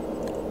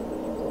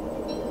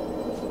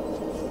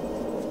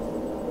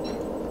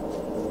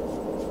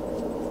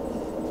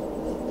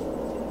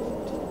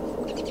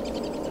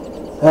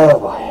 Oh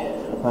boy.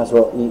 Might as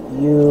well eat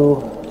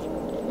you.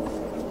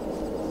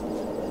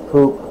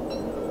 Poop.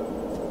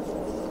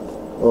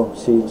 Oh,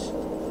 seeds.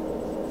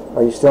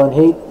 Are you still in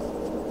heat?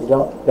 You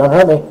don't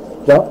hurt me.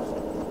 Don't.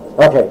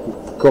 Okay,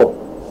 cool.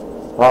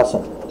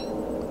 Awesome.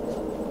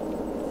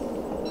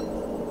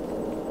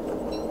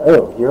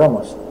 Oh, you're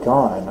almost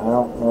gone. I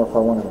don't know if I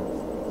want to...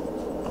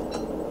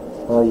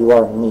 Well, you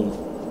are meat,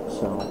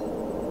 so...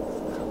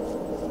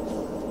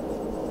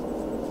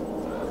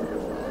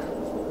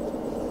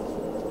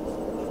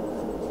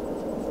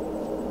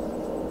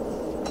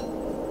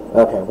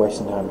 Okay,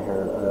 wasting time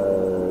here.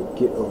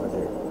 Get over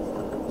there.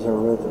 Is there a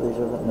road that leads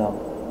over there? No.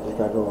 Just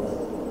gotta go over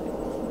there.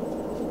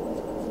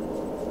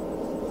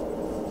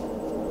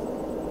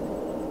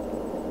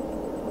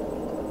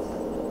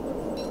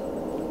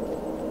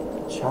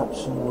 Chop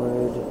some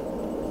wood.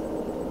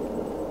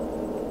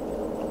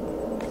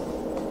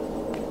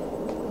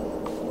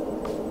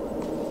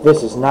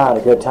 This is not a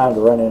good time to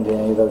run into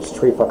any of those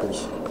tree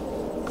fuckers.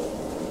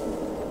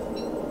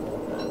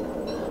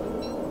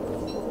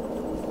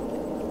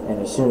 And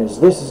as soon as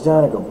this is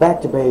done, I go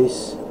back to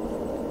base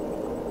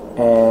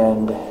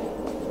and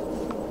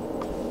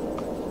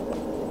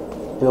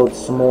build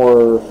some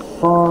more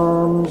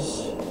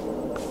farms.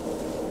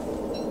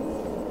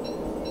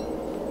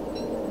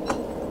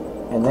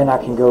 And then I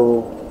can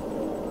go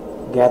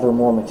gather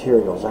more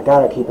materials. I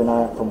gotta keep an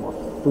eye out for more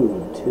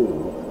food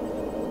too.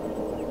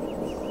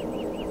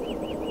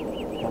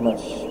 How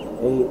much?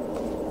 8.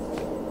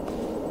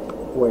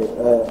 Wait,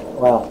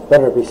 well,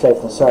 better be safe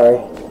than sorry.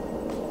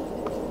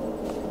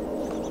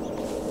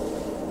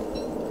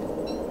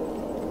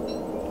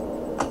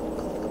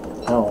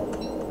 Oh.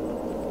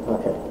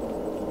 Okay.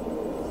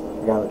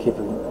 I gotta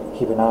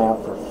keep an eye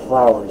out for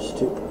flowers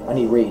too. I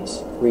need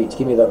reeds. Reeds,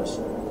 give me those.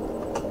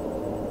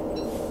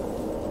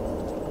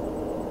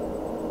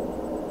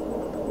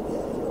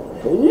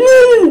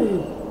 Yay!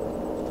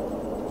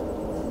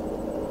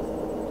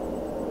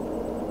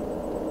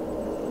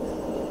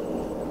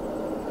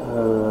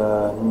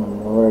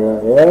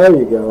 There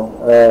you go.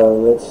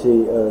 Let's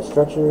see.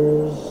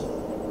 Structures.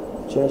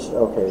 Chest.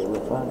 Okay, we're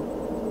fine.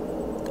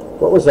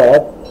 What was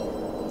that?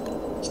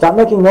 Stop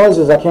making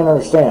noises I can't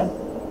understand.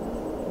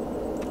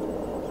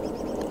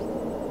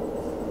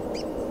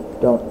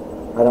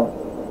 I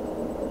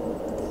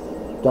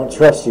don't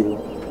trust you.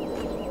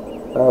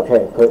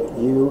 Okay, put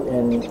you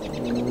in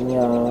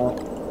Nya.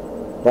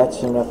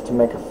 That's enough to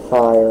make a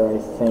fire, I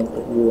think.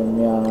 Put you in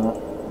Nya.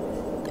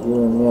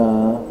 You in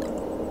Nya.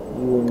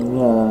 You in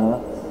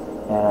Nya.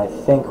 And I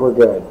think we're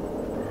good.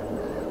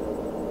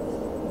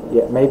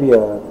 Yeah, maybe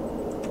a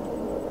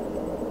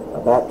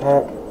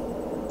backpack?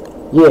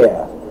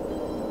 Yeah.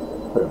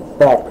 Put a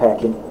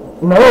backpack in.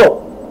 No!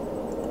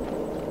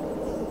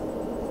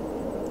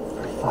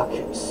 For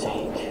fuck's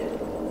sake.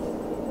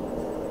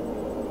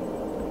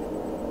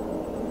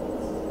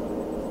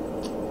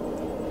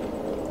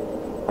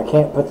 I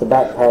can't put the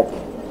backpack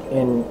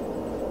in.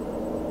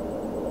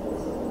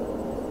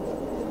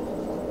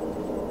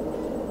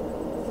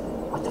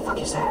 What the fuck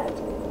is that?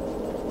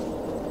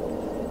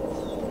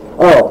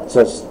 Oh, it's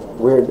just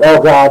weird.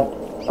 Oh god.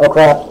 Oh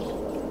crap.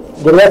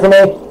 Get away from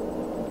me.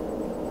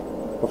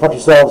 Go fuck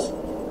yourselves.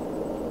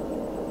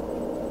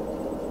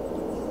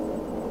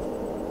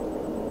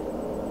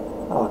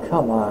 Oh,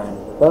 come on.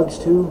 Bugs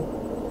too?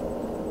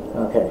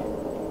 Okay.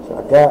 So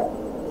I got...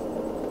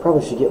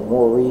 Probably should get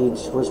more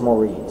reeds. Where's more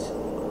reeds?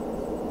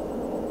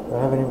 Do I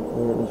have any?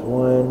 There was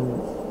one.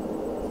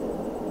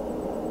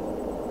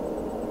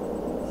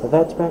 But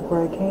that's back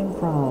where I came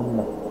from.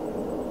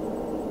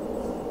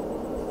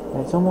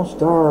 And it's almost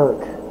dark.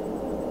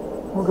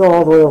 We'll go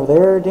all the way over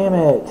there. Damn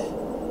it.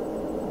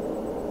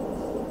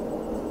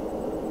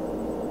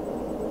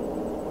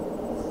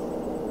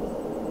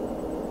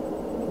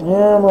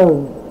 Yeah, I'm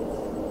gonna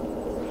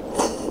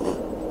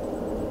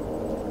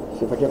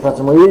see if I can find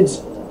some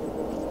weeds.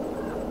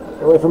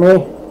 Get away from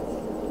me.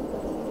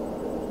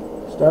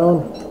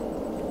 Stone.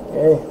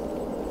 Okay.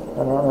 I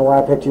don't know why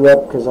I picked you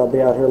up, because I'll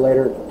be out here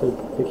later to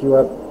pick you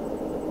up.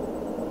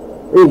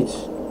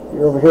 Reeds,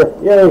 you're over here.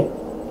 Yay!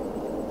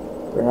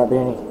 There not be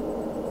any.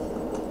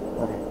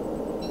 Okay.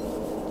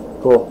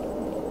 Cool.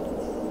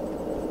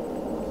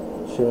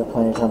 Should have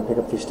plenty of time to pick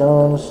up these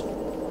stones.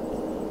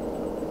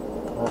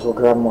 Might as well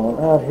grab them while I'm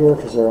out here,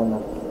 because they're on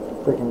the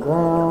freaking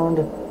ground.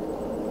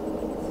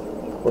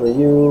 What are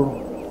you?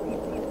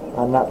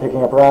 I'm not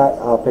picking up right.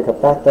 I'll pick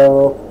up that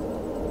though.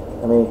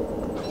 Let me.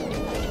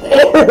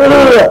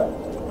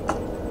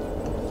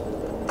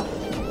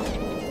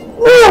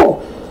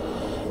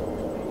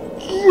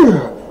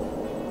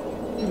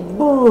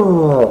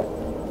 Oh!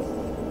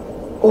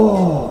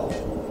 Oh!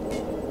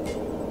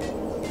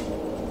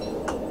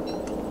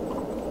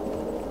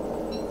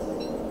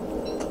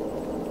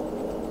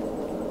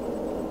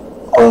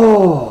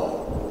 Oh!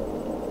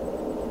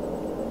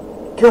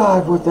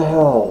 God, what the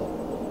hell?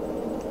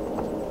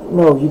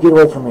 No, you get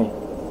away from me.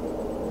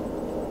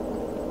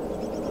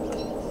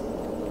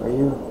 Are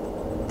you?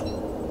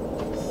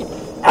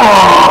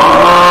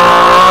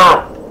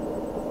 Ah!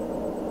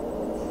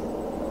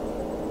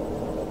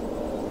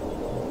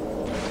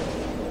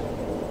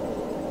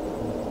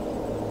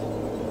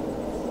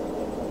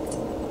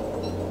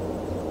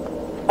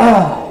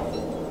 Ah!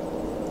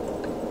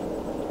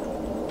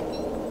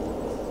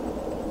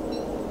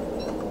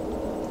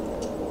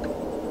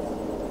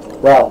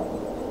 Well.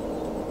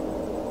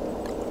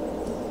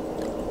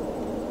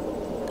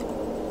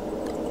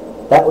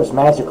 That was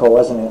magical,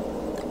 wasn't it?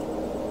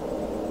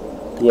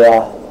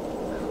 Yeah.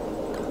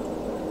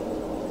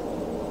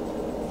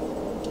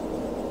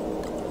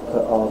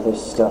 Put all this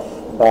stuff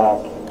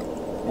back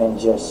and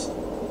just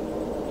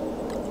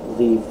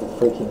leave the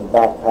freaking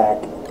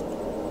backpack.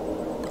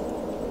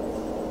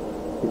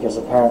 Because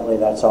apparently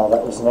that's all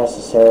that was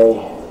necessary.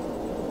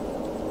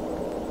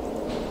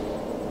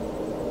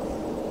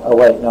 Oh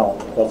wait, no.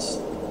 That's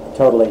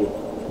totally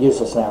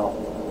useless now.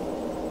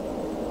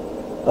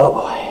 Oh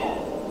boy.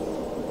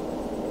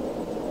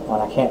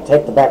 Well, I can't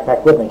take the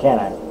backpack with me, can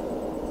I?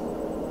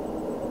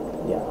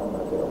 Yeah, I'm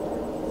going to go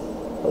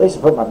there. At least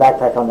I put my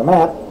backpack on the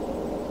map.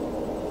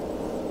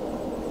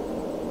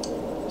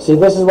 See,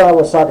 this is what I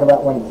was talking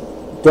about when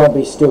don't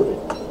be stupid.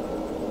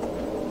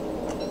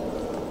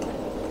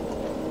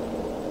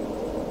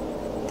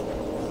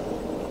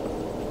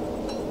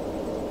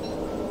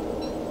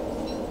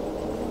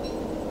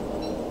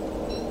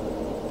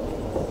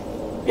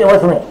 Get away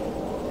from me.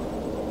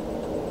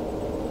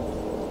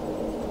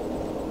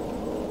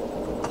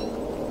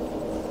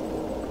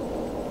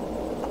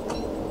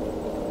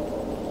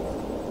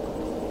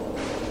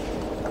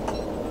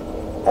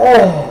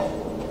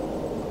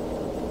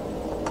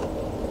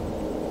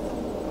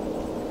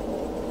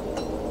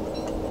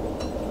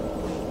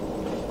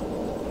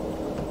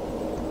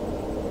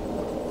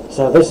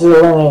 So this is a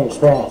learning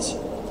experience.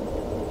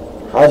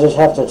 I just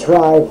have to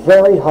try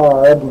very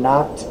hard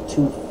not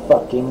to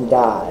fucking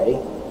die.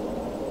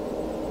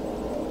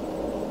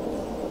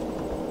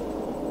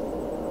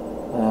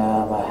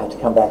 I have to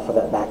come back for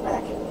that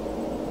backpack.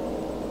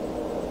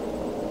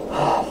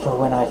 For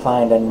when I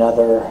find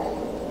another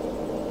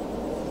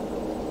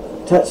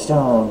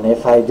touchstone,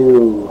 if I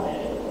do.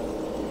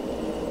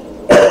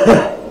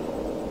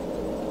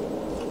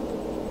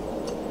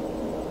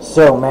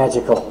 So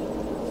magical.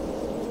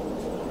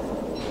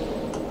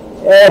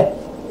 Get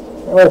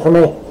away from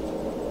me.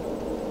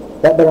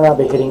 That better not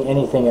be hitting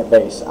anything at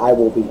base. I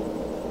will be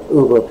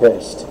uber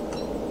pissed.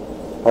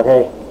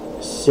 Okay?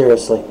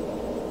 Seriously.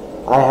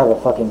 I have a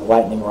fucking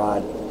lightning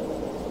rod.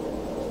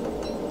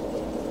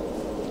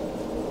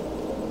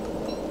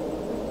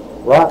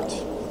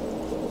 Rocked.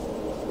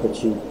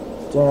 Put you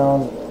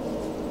down.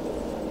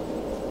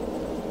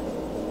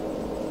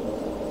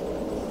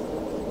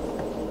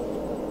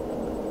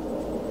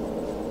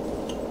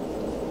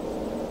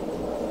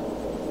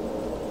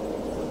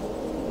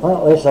 Well,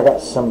 at least I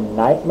got some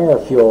nightmare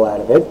fuel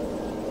out of it.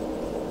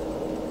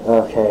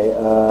 Okay,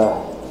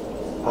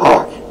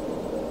 fuck.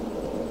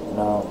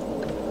 No.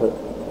 Put.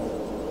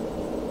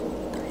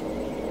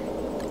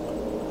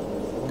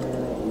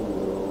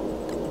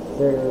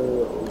 There,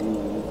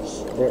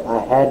 reeds. There. I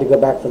had to go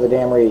back for the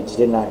damn reeds,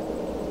 didn't I?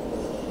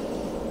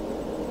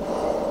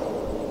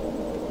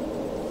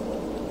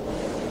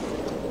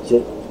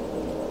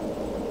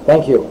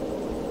 Thank you.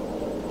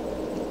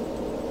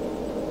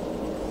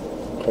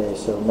 Okay,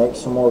 so make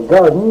some more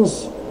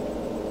gardens.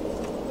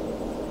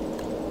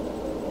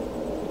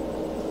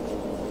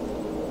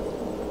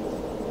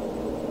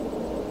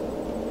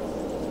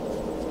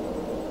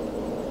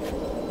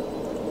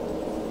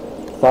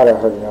 Thought I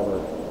heard another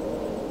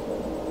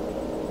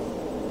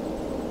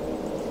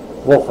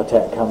wolf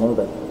attack coming,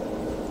 but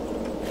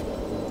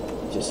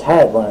just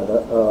had one of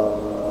the.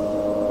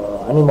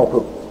 I need more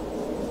poop.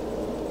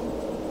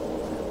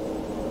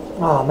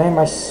 Oh man,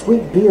 my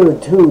sweet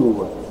beard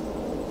too.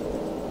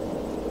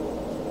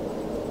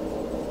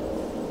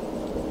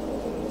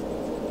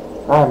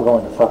 I'm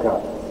going to fuck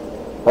up.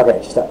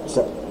 Okay, stop.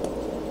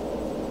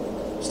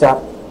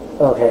 Stop.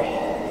 Okay.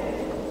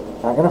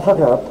 Not gonna fuck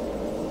up.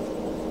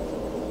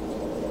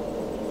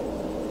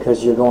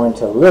 because you're going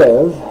to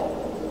live.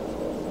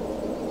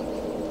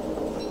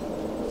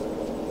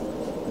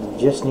 You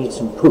just need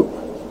some poop.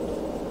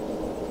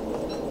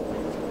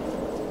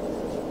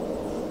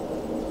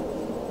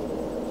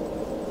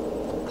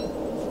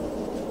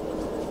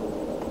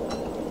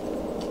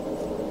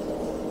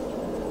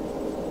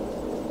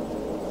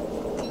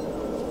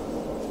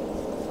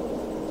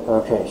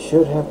 Okay,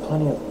 should have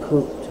plenty of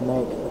poop to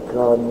make a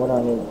garden. What do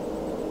I need?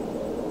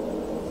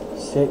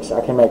 6.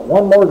 I can make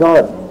one more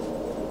garden.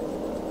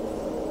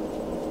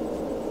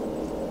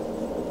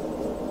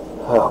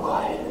 Oh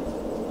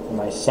boy.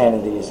 My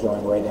sanity is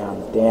going way down.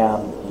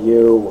 Damn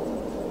you.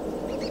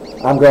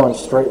 I'm going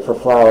straight for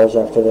flowers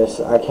after this.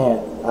 I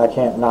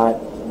can't not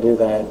do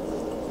that.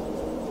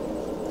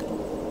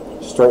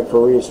 Straight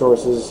for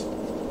resources.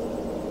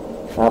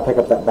 I'll pick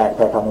up that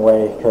backpack on the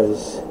way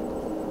because,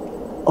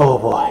 oh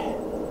boy.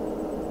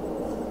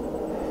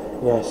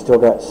 Yeah, still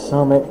got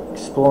some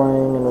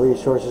exploring and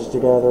resources to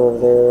gather over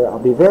there. I'll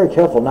be very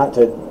careful not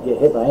to get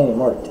hit by any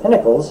more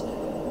tentacles.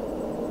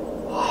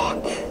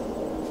 Fuck.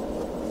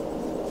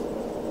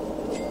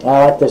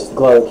 I like this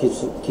glow.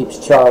 It keeps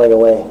Charlie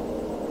away.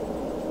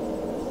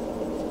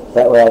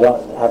 That way I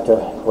don't have to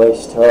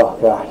waste. Oh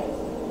god.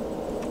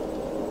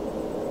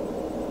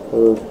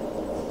 Food.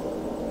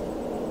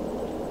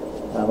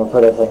 I'm gonna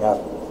put everything up.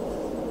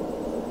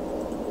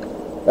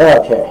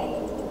 Okay.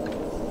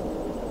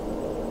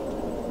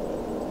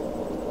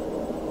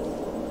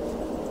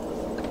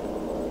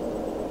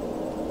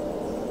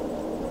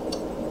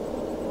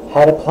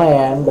 Had a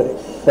plan, but it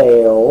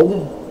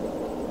failed.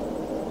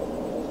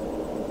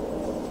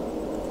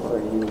 Where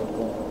are you going to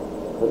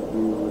put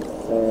you with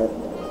that?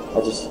 I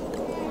just...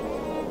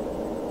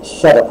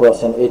 Shut up,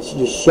 Wilson. It's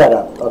just shut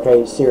up.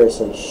 Okay,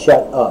 seriously,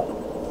 shut up.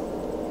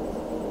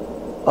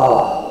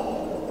 Oh.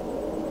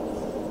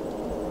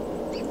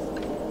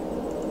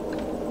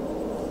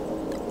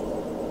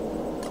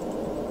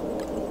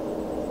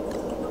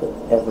 Put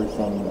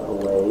everything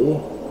away.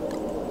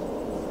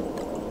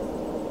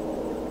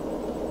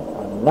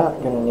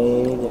 Not going to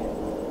need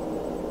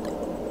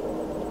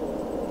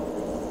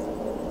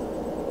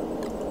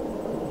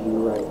you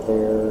right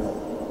there.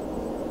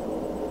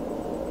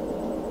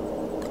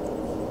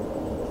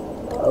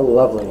 Oh,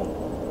 lovely.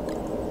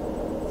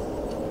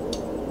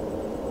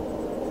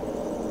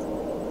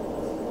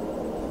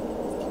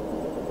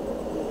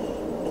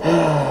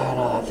 And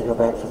I'll have to go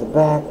back for the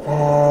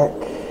backpack.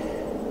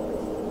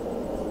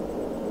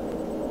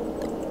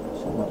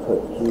 So I'm going to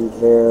put you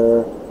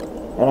there.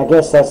 And I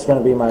guess that's going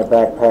to be my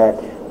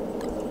backpack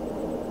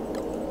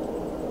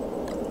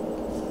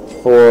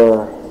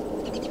for...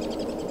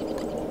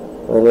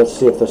 let's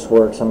see if this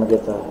works. I'm going to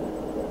get the...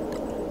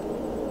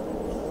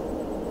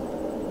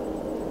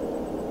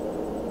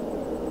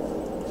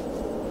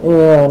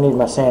 Yeah, I need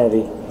my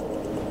sanity.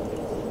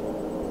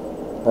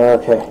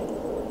 Okay.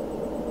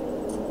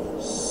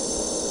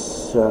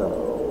 So...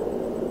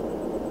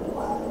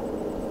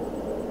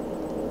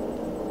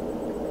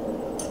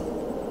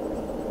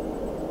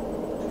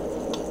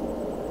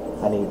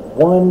 I need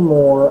one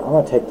more. I'm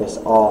going to take this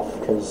off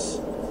because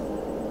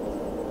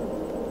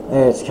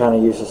it's kind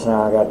of useless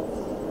now. I got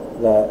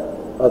that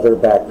other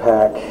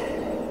backpack.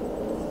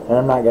 And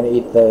I'm not going to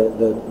eat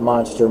the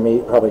monster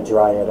meat. Probably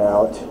dry it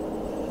out.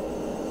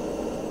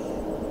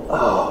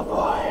 Oh boy,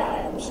 I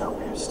am so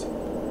pissed.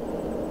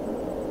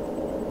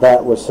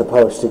 That was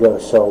supposed to go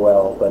so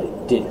well, but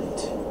it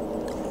didn't.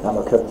 I'm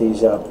going to cook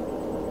these up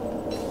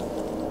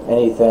and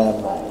eat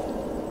them.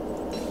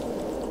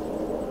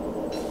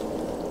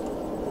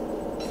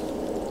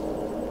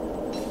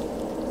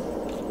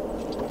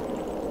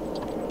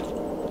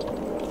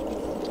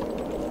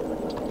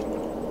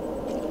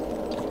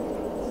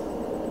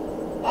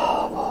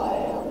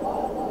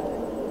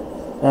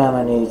 I'm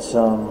going to need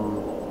some...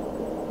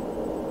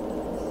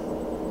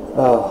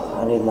 Oh,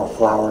 I need more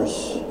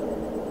flowers.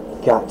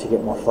 Got to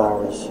get more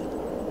flowers.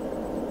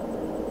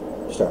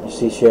 Starting to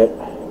see shit.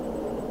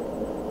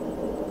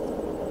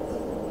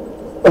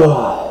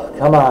 Oh,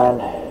 come on.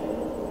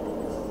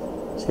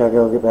 Just gotta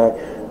go get back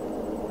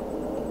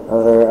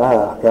over there.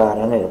 Oh, God,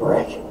 I need a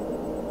break.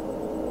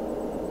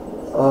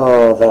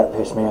 Oh, that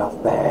pissed me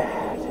off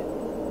bad.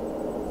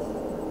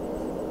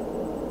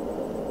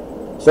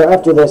 So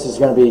after this is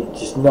going to be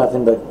just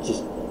nothing but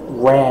just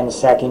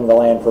ransacking the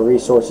land for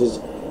resources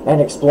and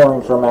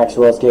exploring for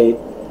Maxwell's Gate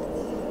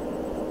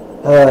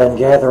and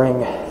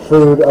gathering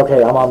food.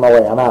 Okay, I'm on my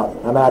way. I'm out.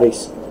 I'm out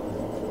east.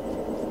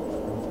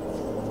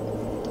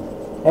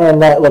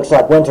 And that looks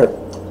like winter.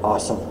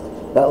 Awesome.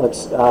 That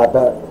looks... I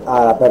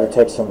better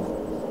take some...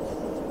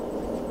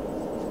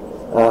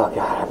 Oh,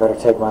 God. I better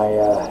take my...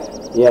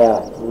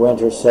 yeah,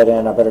 winter's set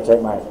in. I better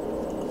take my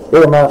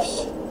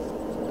earmuffs.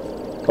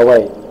 Oh,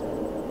 wait.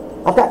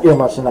 I've got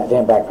earmuffs in that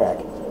damn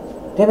backpack.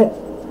 Damn it.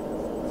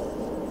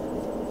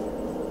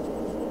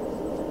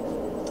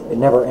 It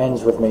never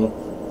ends with me.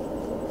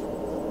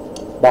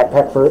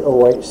 Backpack for... Oh,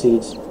 wait.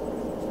 Seeds.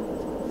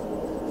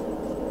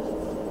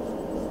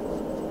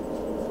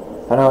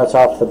 I know it's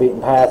off the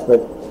beaten path,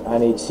 but I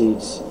need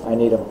seeds. I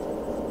need them.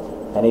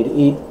 I need to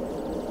eat.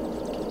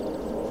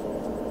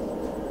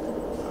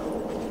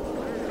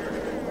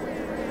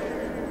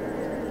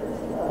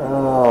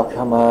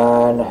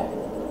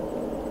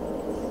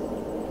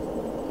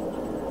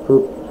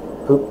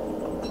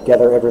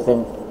 together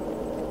everything.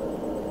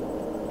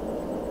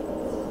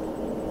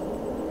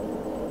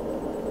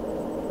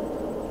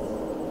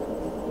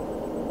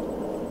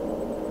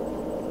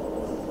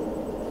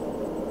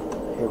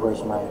 Here,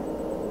 where's my...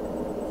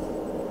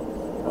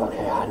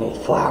 Okay, I need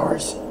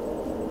flowers.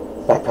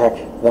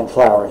 Backpack, then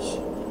flowers.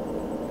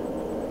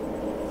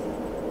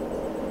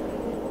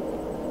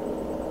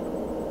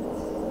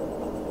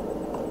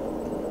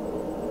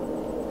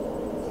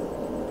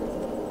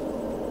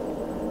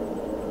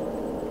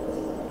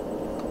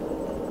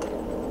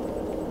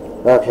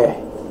 Okay.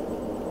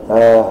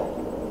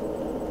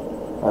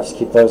 I'll just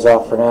keep those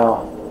off for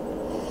now.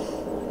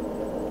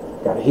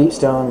 Got a heat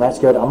stone, that's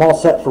good. I'm all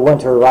set for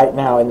winter right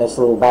now in this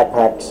little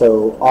backpack,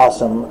 so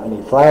awesome. I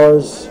need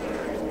flowers.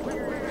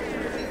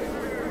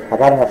 I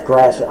got enough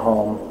grass at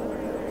home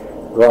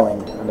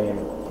growing. I mean,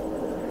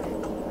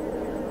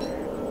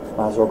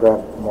 might as well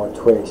grab more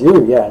twigs.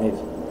 Ooh, yeah, I need...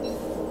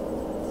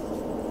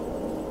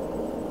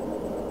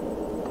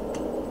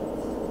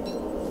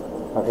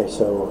 Okay,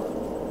 so...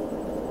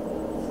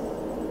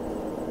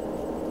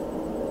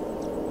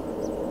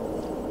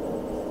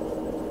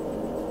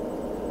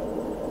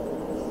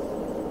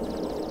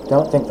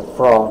 Don't think the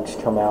frogs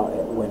come out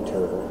at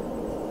winter.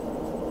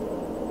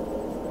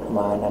 Come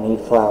on, I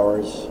need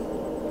flowers.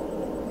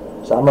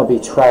 So I'm going to be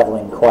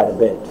traveling quite a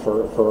bit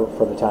for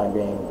the time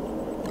being.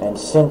 And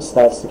since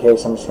that's the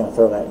case, I'm just going to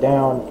throw that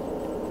down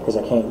because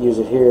I can't use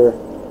it here.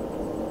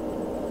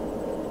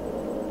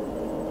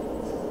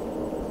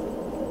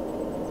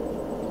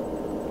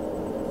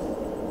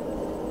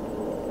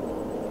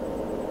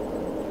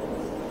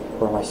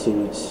 Where are my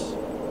seeds?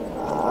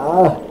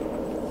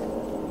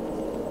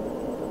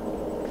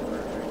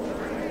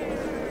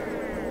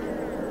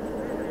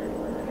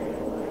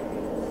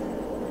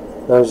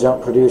 Those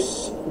don't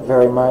produce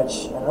very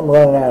much, and I'm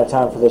running out of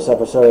time for this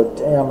episode.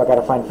 Damn, I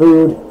gotta find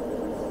food.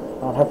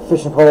 I don't have a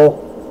fishing pole.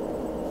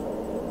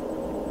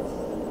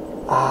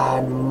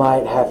 I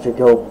might have to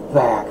go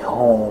back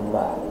home.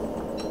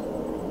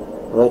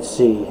 Let's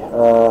see.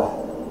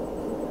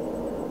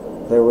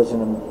 There was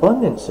an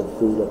abundance of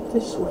food up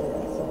this way,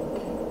 I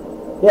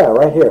think. Yeah,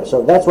 right here.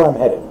 So that's where I'm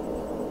headed.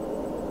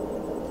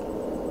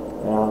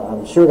 Now,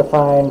 I'm sure to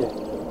find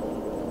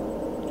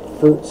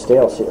fruit,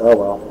 stale seed. Oh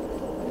well.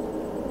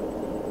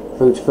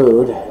 Food's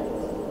food.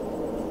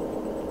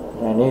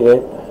 I need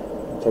it.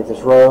 Take this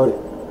road.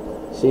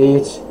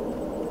 Seeds.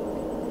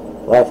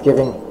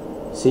 Life-giving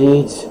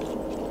seeds.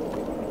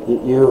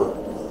 Eat you.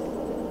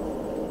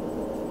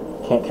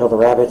 Can't kill the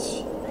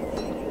rabbits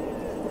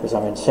because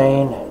I'm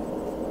insane.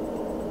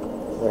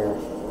 They're...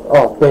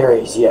 Oh,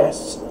 berries,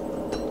 yes.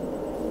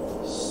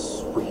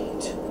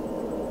 Sweet.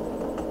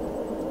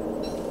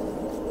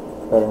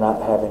 Better not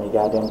have any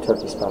goddamn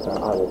turkeys pop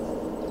out. I will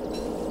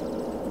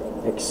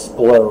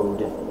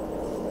explode.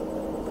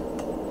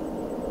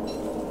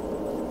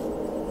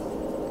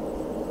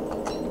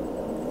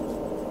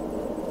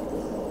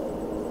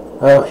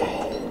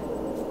 Okay.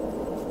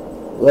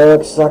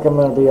 Looks like I'm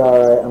gonna be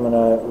alright. I'm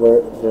gonna...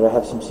 did I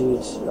have some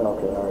seeds? Okay,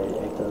 I already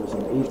ate those.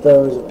 I'm gonna eat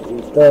those. I'm gonna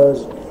eat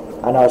those.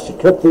 I know I should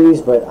cook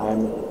these, but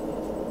I'm...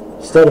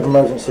 State of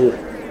emergency.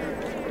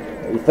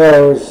 Eat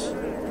those.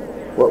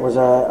 What was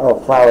I... Oh,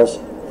 flowers.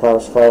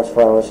 Flowers, flowers,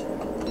 flowers.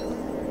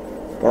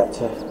 Got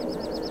to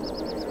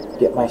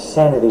get my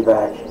sanity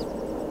back.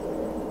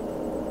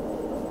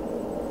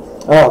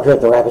 Oh,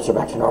 good. The rabbits are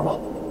back to normal.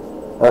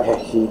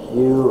 Okay,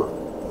 you...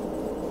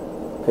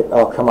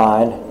 Oh, come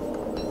on.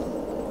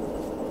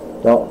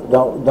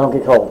 Don't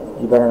get cold.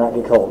 You better not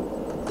get cold.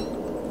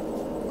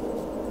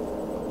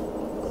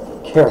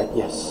 Carrot,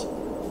 yes.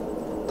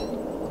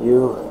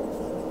 You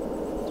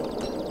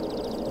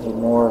need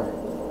more.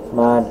 Come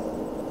on.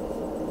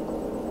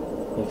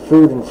 Need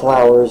food and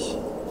flowers.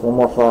 One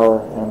more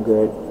flower and I'm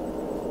good.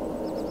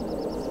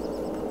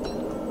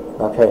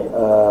 Okay,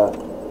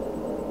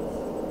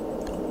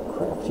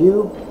 craft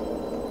you.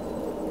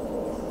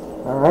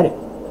 Alrighty.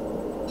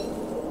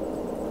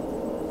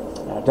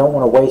 I don't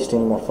want to waste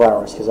any more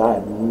flowers because I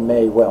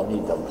may well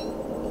need them.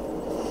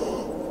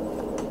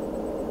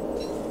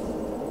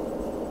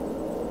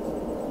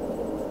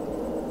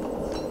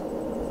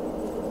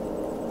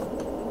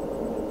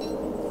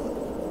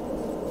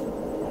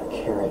 A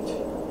carrot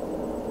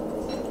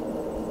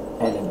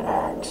and an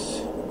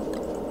axe.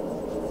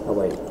 Oh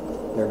wait,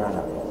 they're not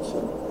out yet, so...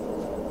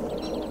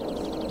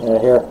 Yeah,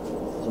 here.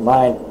 It's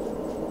mine.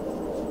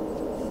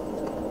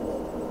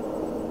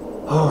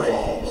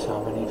 Okay, so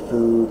I'm gonna need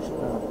food.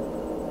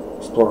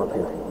 Explore up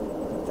here.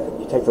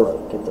 You take the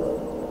road. Take the road.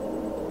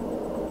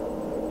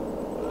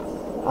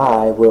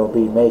 I will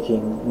be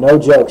making no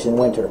jokes in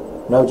winter.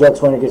 No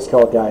jokes when it gets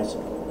cold, guys.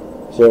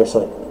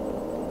 Seriously.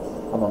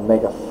 I'm gonna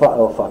make a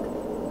oh fuck.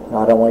 No,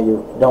 I don't want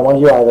you. Don't want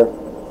you either.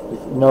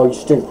 No, you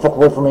stay the fuck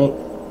away from me.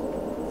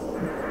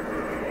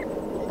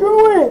 Go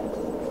away.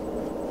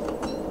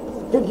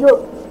 Pick you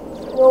up.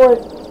 Go away.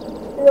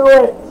 Go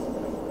away.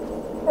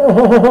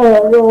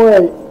 Go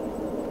away.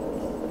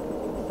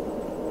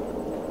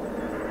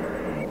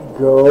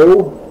 Go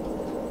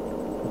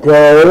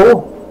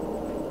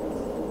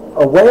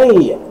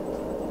away.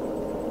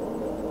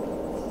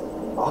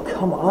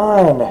 come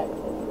on.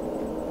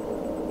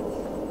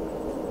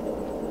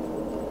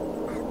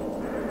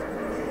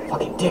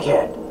 Fucking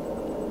dickhead.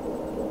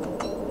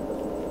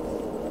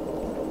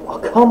 Oh,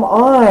 come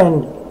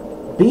on.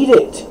 Beat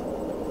it.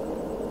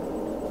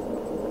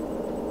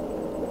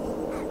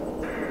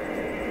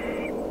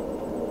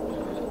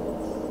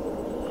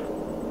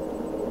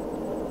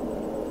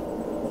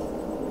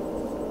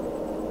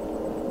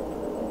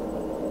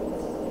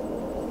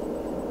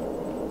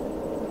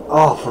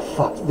 Oh, for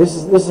fuck. This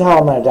is how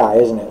I'm gonna die,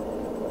 isn't it?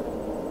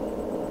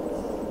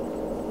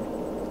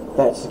 If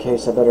that's the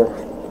case, I better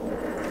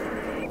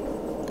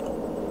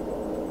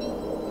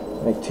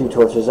make 2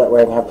 torches. That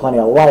way I can have plenty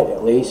of light,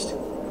 at least.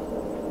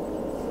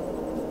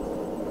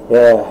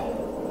 Yeah.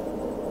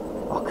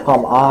 Oh,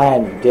 come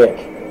on, you dick.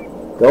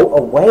 Go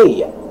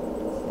away.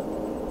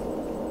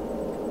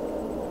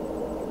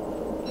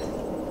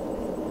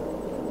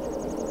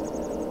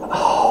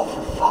 Oh,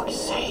 for fuck's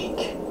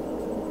sake.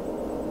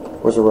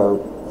 Where's the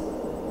road?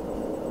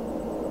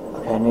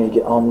 Okay, I need to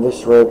get on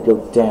this road, go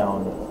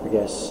down, I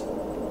guess,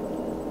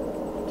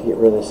 to get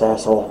rid of this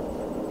asshole.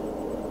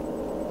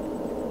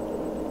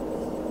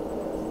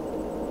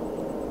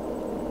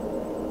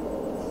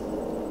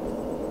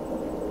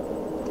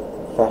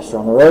 Faster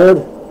on the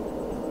road.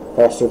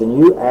 Faster than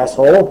you,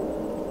 asshole.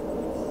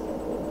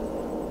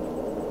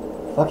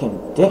 Fucking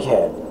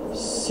dickhead.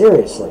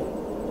 Seriously.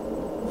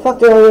 What the fuck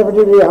did I ever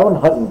do to you? I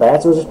wasn't hunting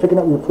bats, I was just picking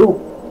up your poop.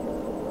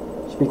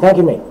 You should be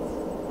thanking me.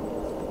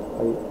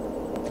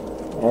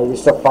 Yeah, you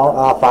still falling?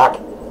 Ah, fuck.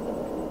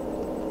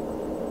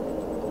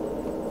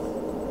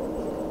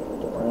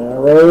 Run on the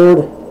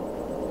road.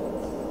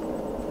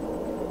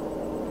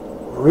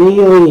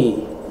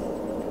 Really?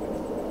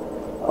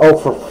 Oh,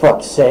 for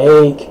fuck's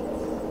sake.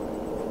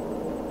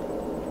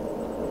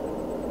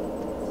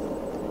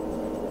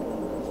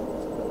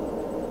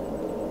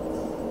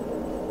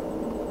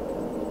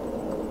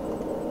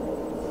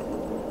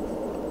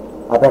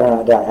 I better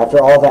not die. After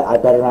all that, I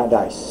better not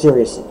die.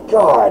 Seriously.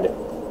 God.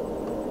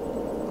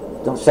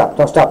 Don't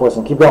stop,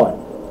 Wilson. Keep going.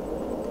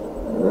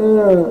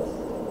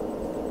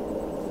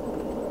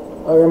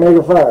 I'm gonna make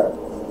a fire.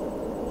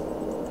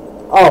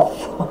 Oh,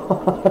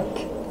 fuck.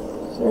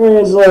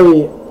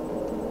 Seriously.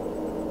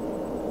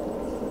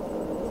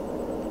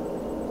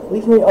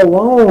 Leave me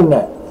alone.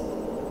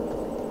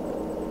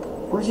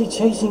 Where's he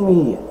chasing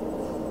me?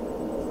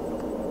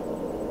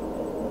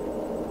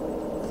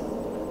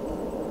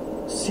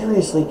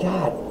 Seriously,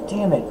 God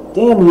damn it.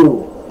 Damn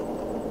you.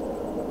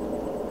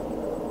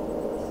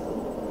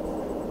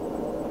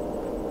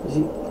 Is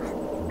he?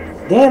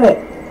 Damn it.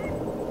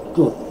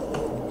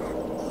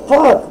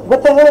 Fuck.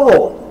 What the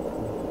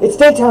hell? It's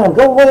daytime.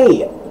 Go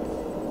away.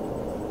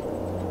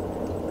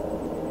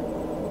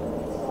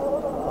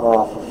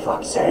 Oh, for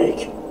fuck's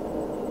sake.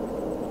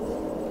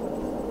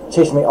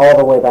 Chasing me all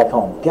the way back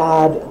home.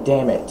 God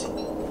damn it.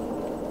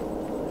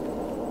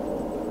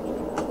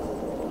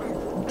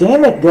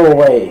 Damn it, go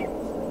away.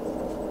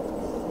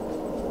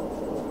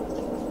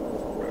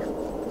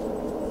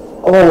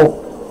 Oh,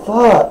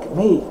 fuck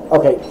me.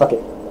 Okay, fuck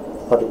it.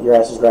 Fuck it, your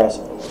ass is grass.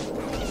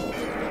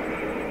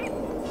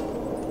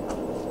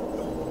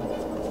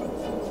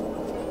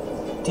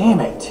 Damn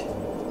it.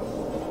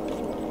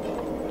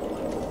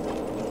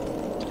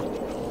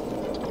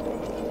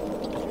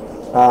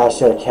 I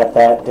should have kept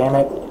that, damn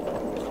it.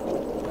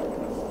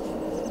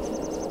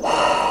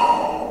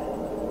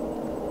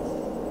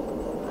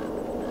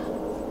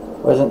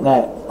 Wasn't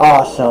that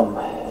awesome?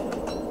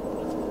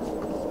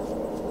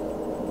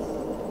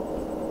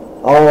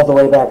 All the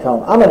way back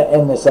home. I'm going to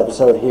end this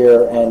episode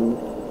here, and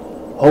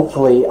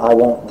hopefully I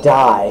won't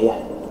die.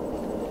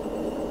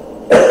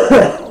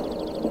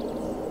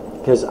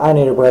 Because I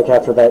need a break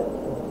after that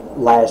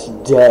last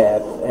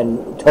death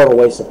and total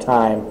waste of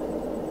time.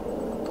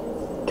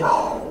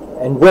 God.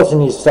 And Wilson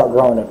needs to start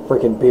growing a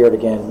freaking beard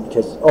again,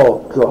 because, oh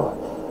God.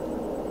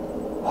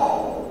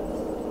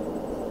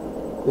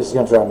 This is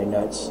going to drive me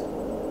nuts.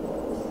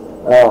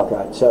 Oh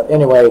God. So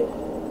anyway,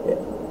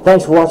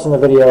 thanks for watching the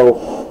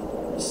video.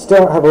 Still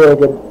don't have a really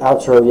good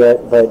outro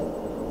yet, but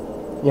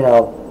you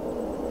know,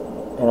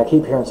 and I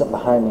keep hearing something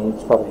behind me.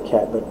 It's probably a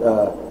cat, but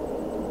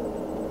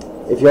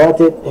if you liked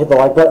it, hit the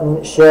like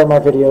button, share my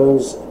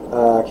videos.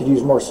 I could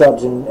use more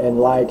subs and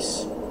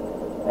likes,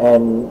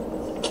 and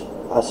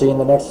I'll see you in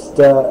the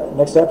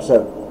next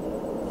episode.